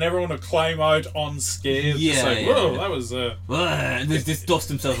 Yeah. And everyone would climb out unscathed. Yeah. Like, whoa, that was. And they just dust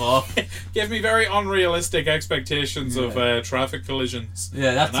himself off. Gave me very unrealistic expectations of traffic collisions.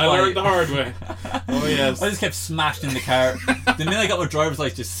 Yeah, that's why I learned the hard way. Oh yes. I just kept smashed in the car. The minute I got my driver's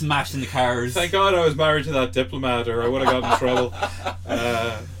license, just smashed in the cars. Thank God I was married to that diplomat, or I would have gotten in trouble.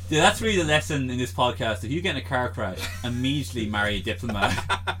 Yeah, that's really the lesson in this podcast. If you get in a car crash, immediately marry a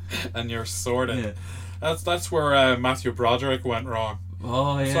diplomat. And you're sorted. Yeah. That's where Matthew Broderick went wrong.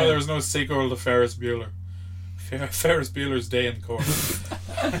 Oh, yeah. That's why there was no sequel to Ferris Bueller. Ferris Bueller's Day in Court.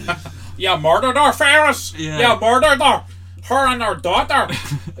 Yeah, murdered her, Ferris! Yeah, murdered her! Her and her daughter!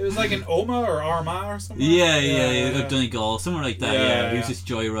 It was like an Oma or Armagh or something. Yeah. Donegal, somewhere like that. Yeah, he was just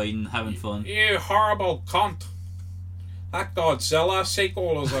joyriding, having fun. You horrible cunt. That Godzilla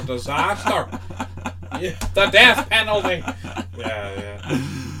sequel was a disaster. The death penalty.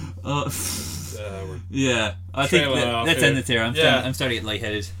 I think let's end it here. I'm starting to get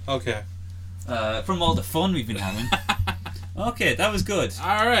lightheaded. Okay. From all the fun we've been having. Okay, that was good.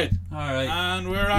 All right. And we're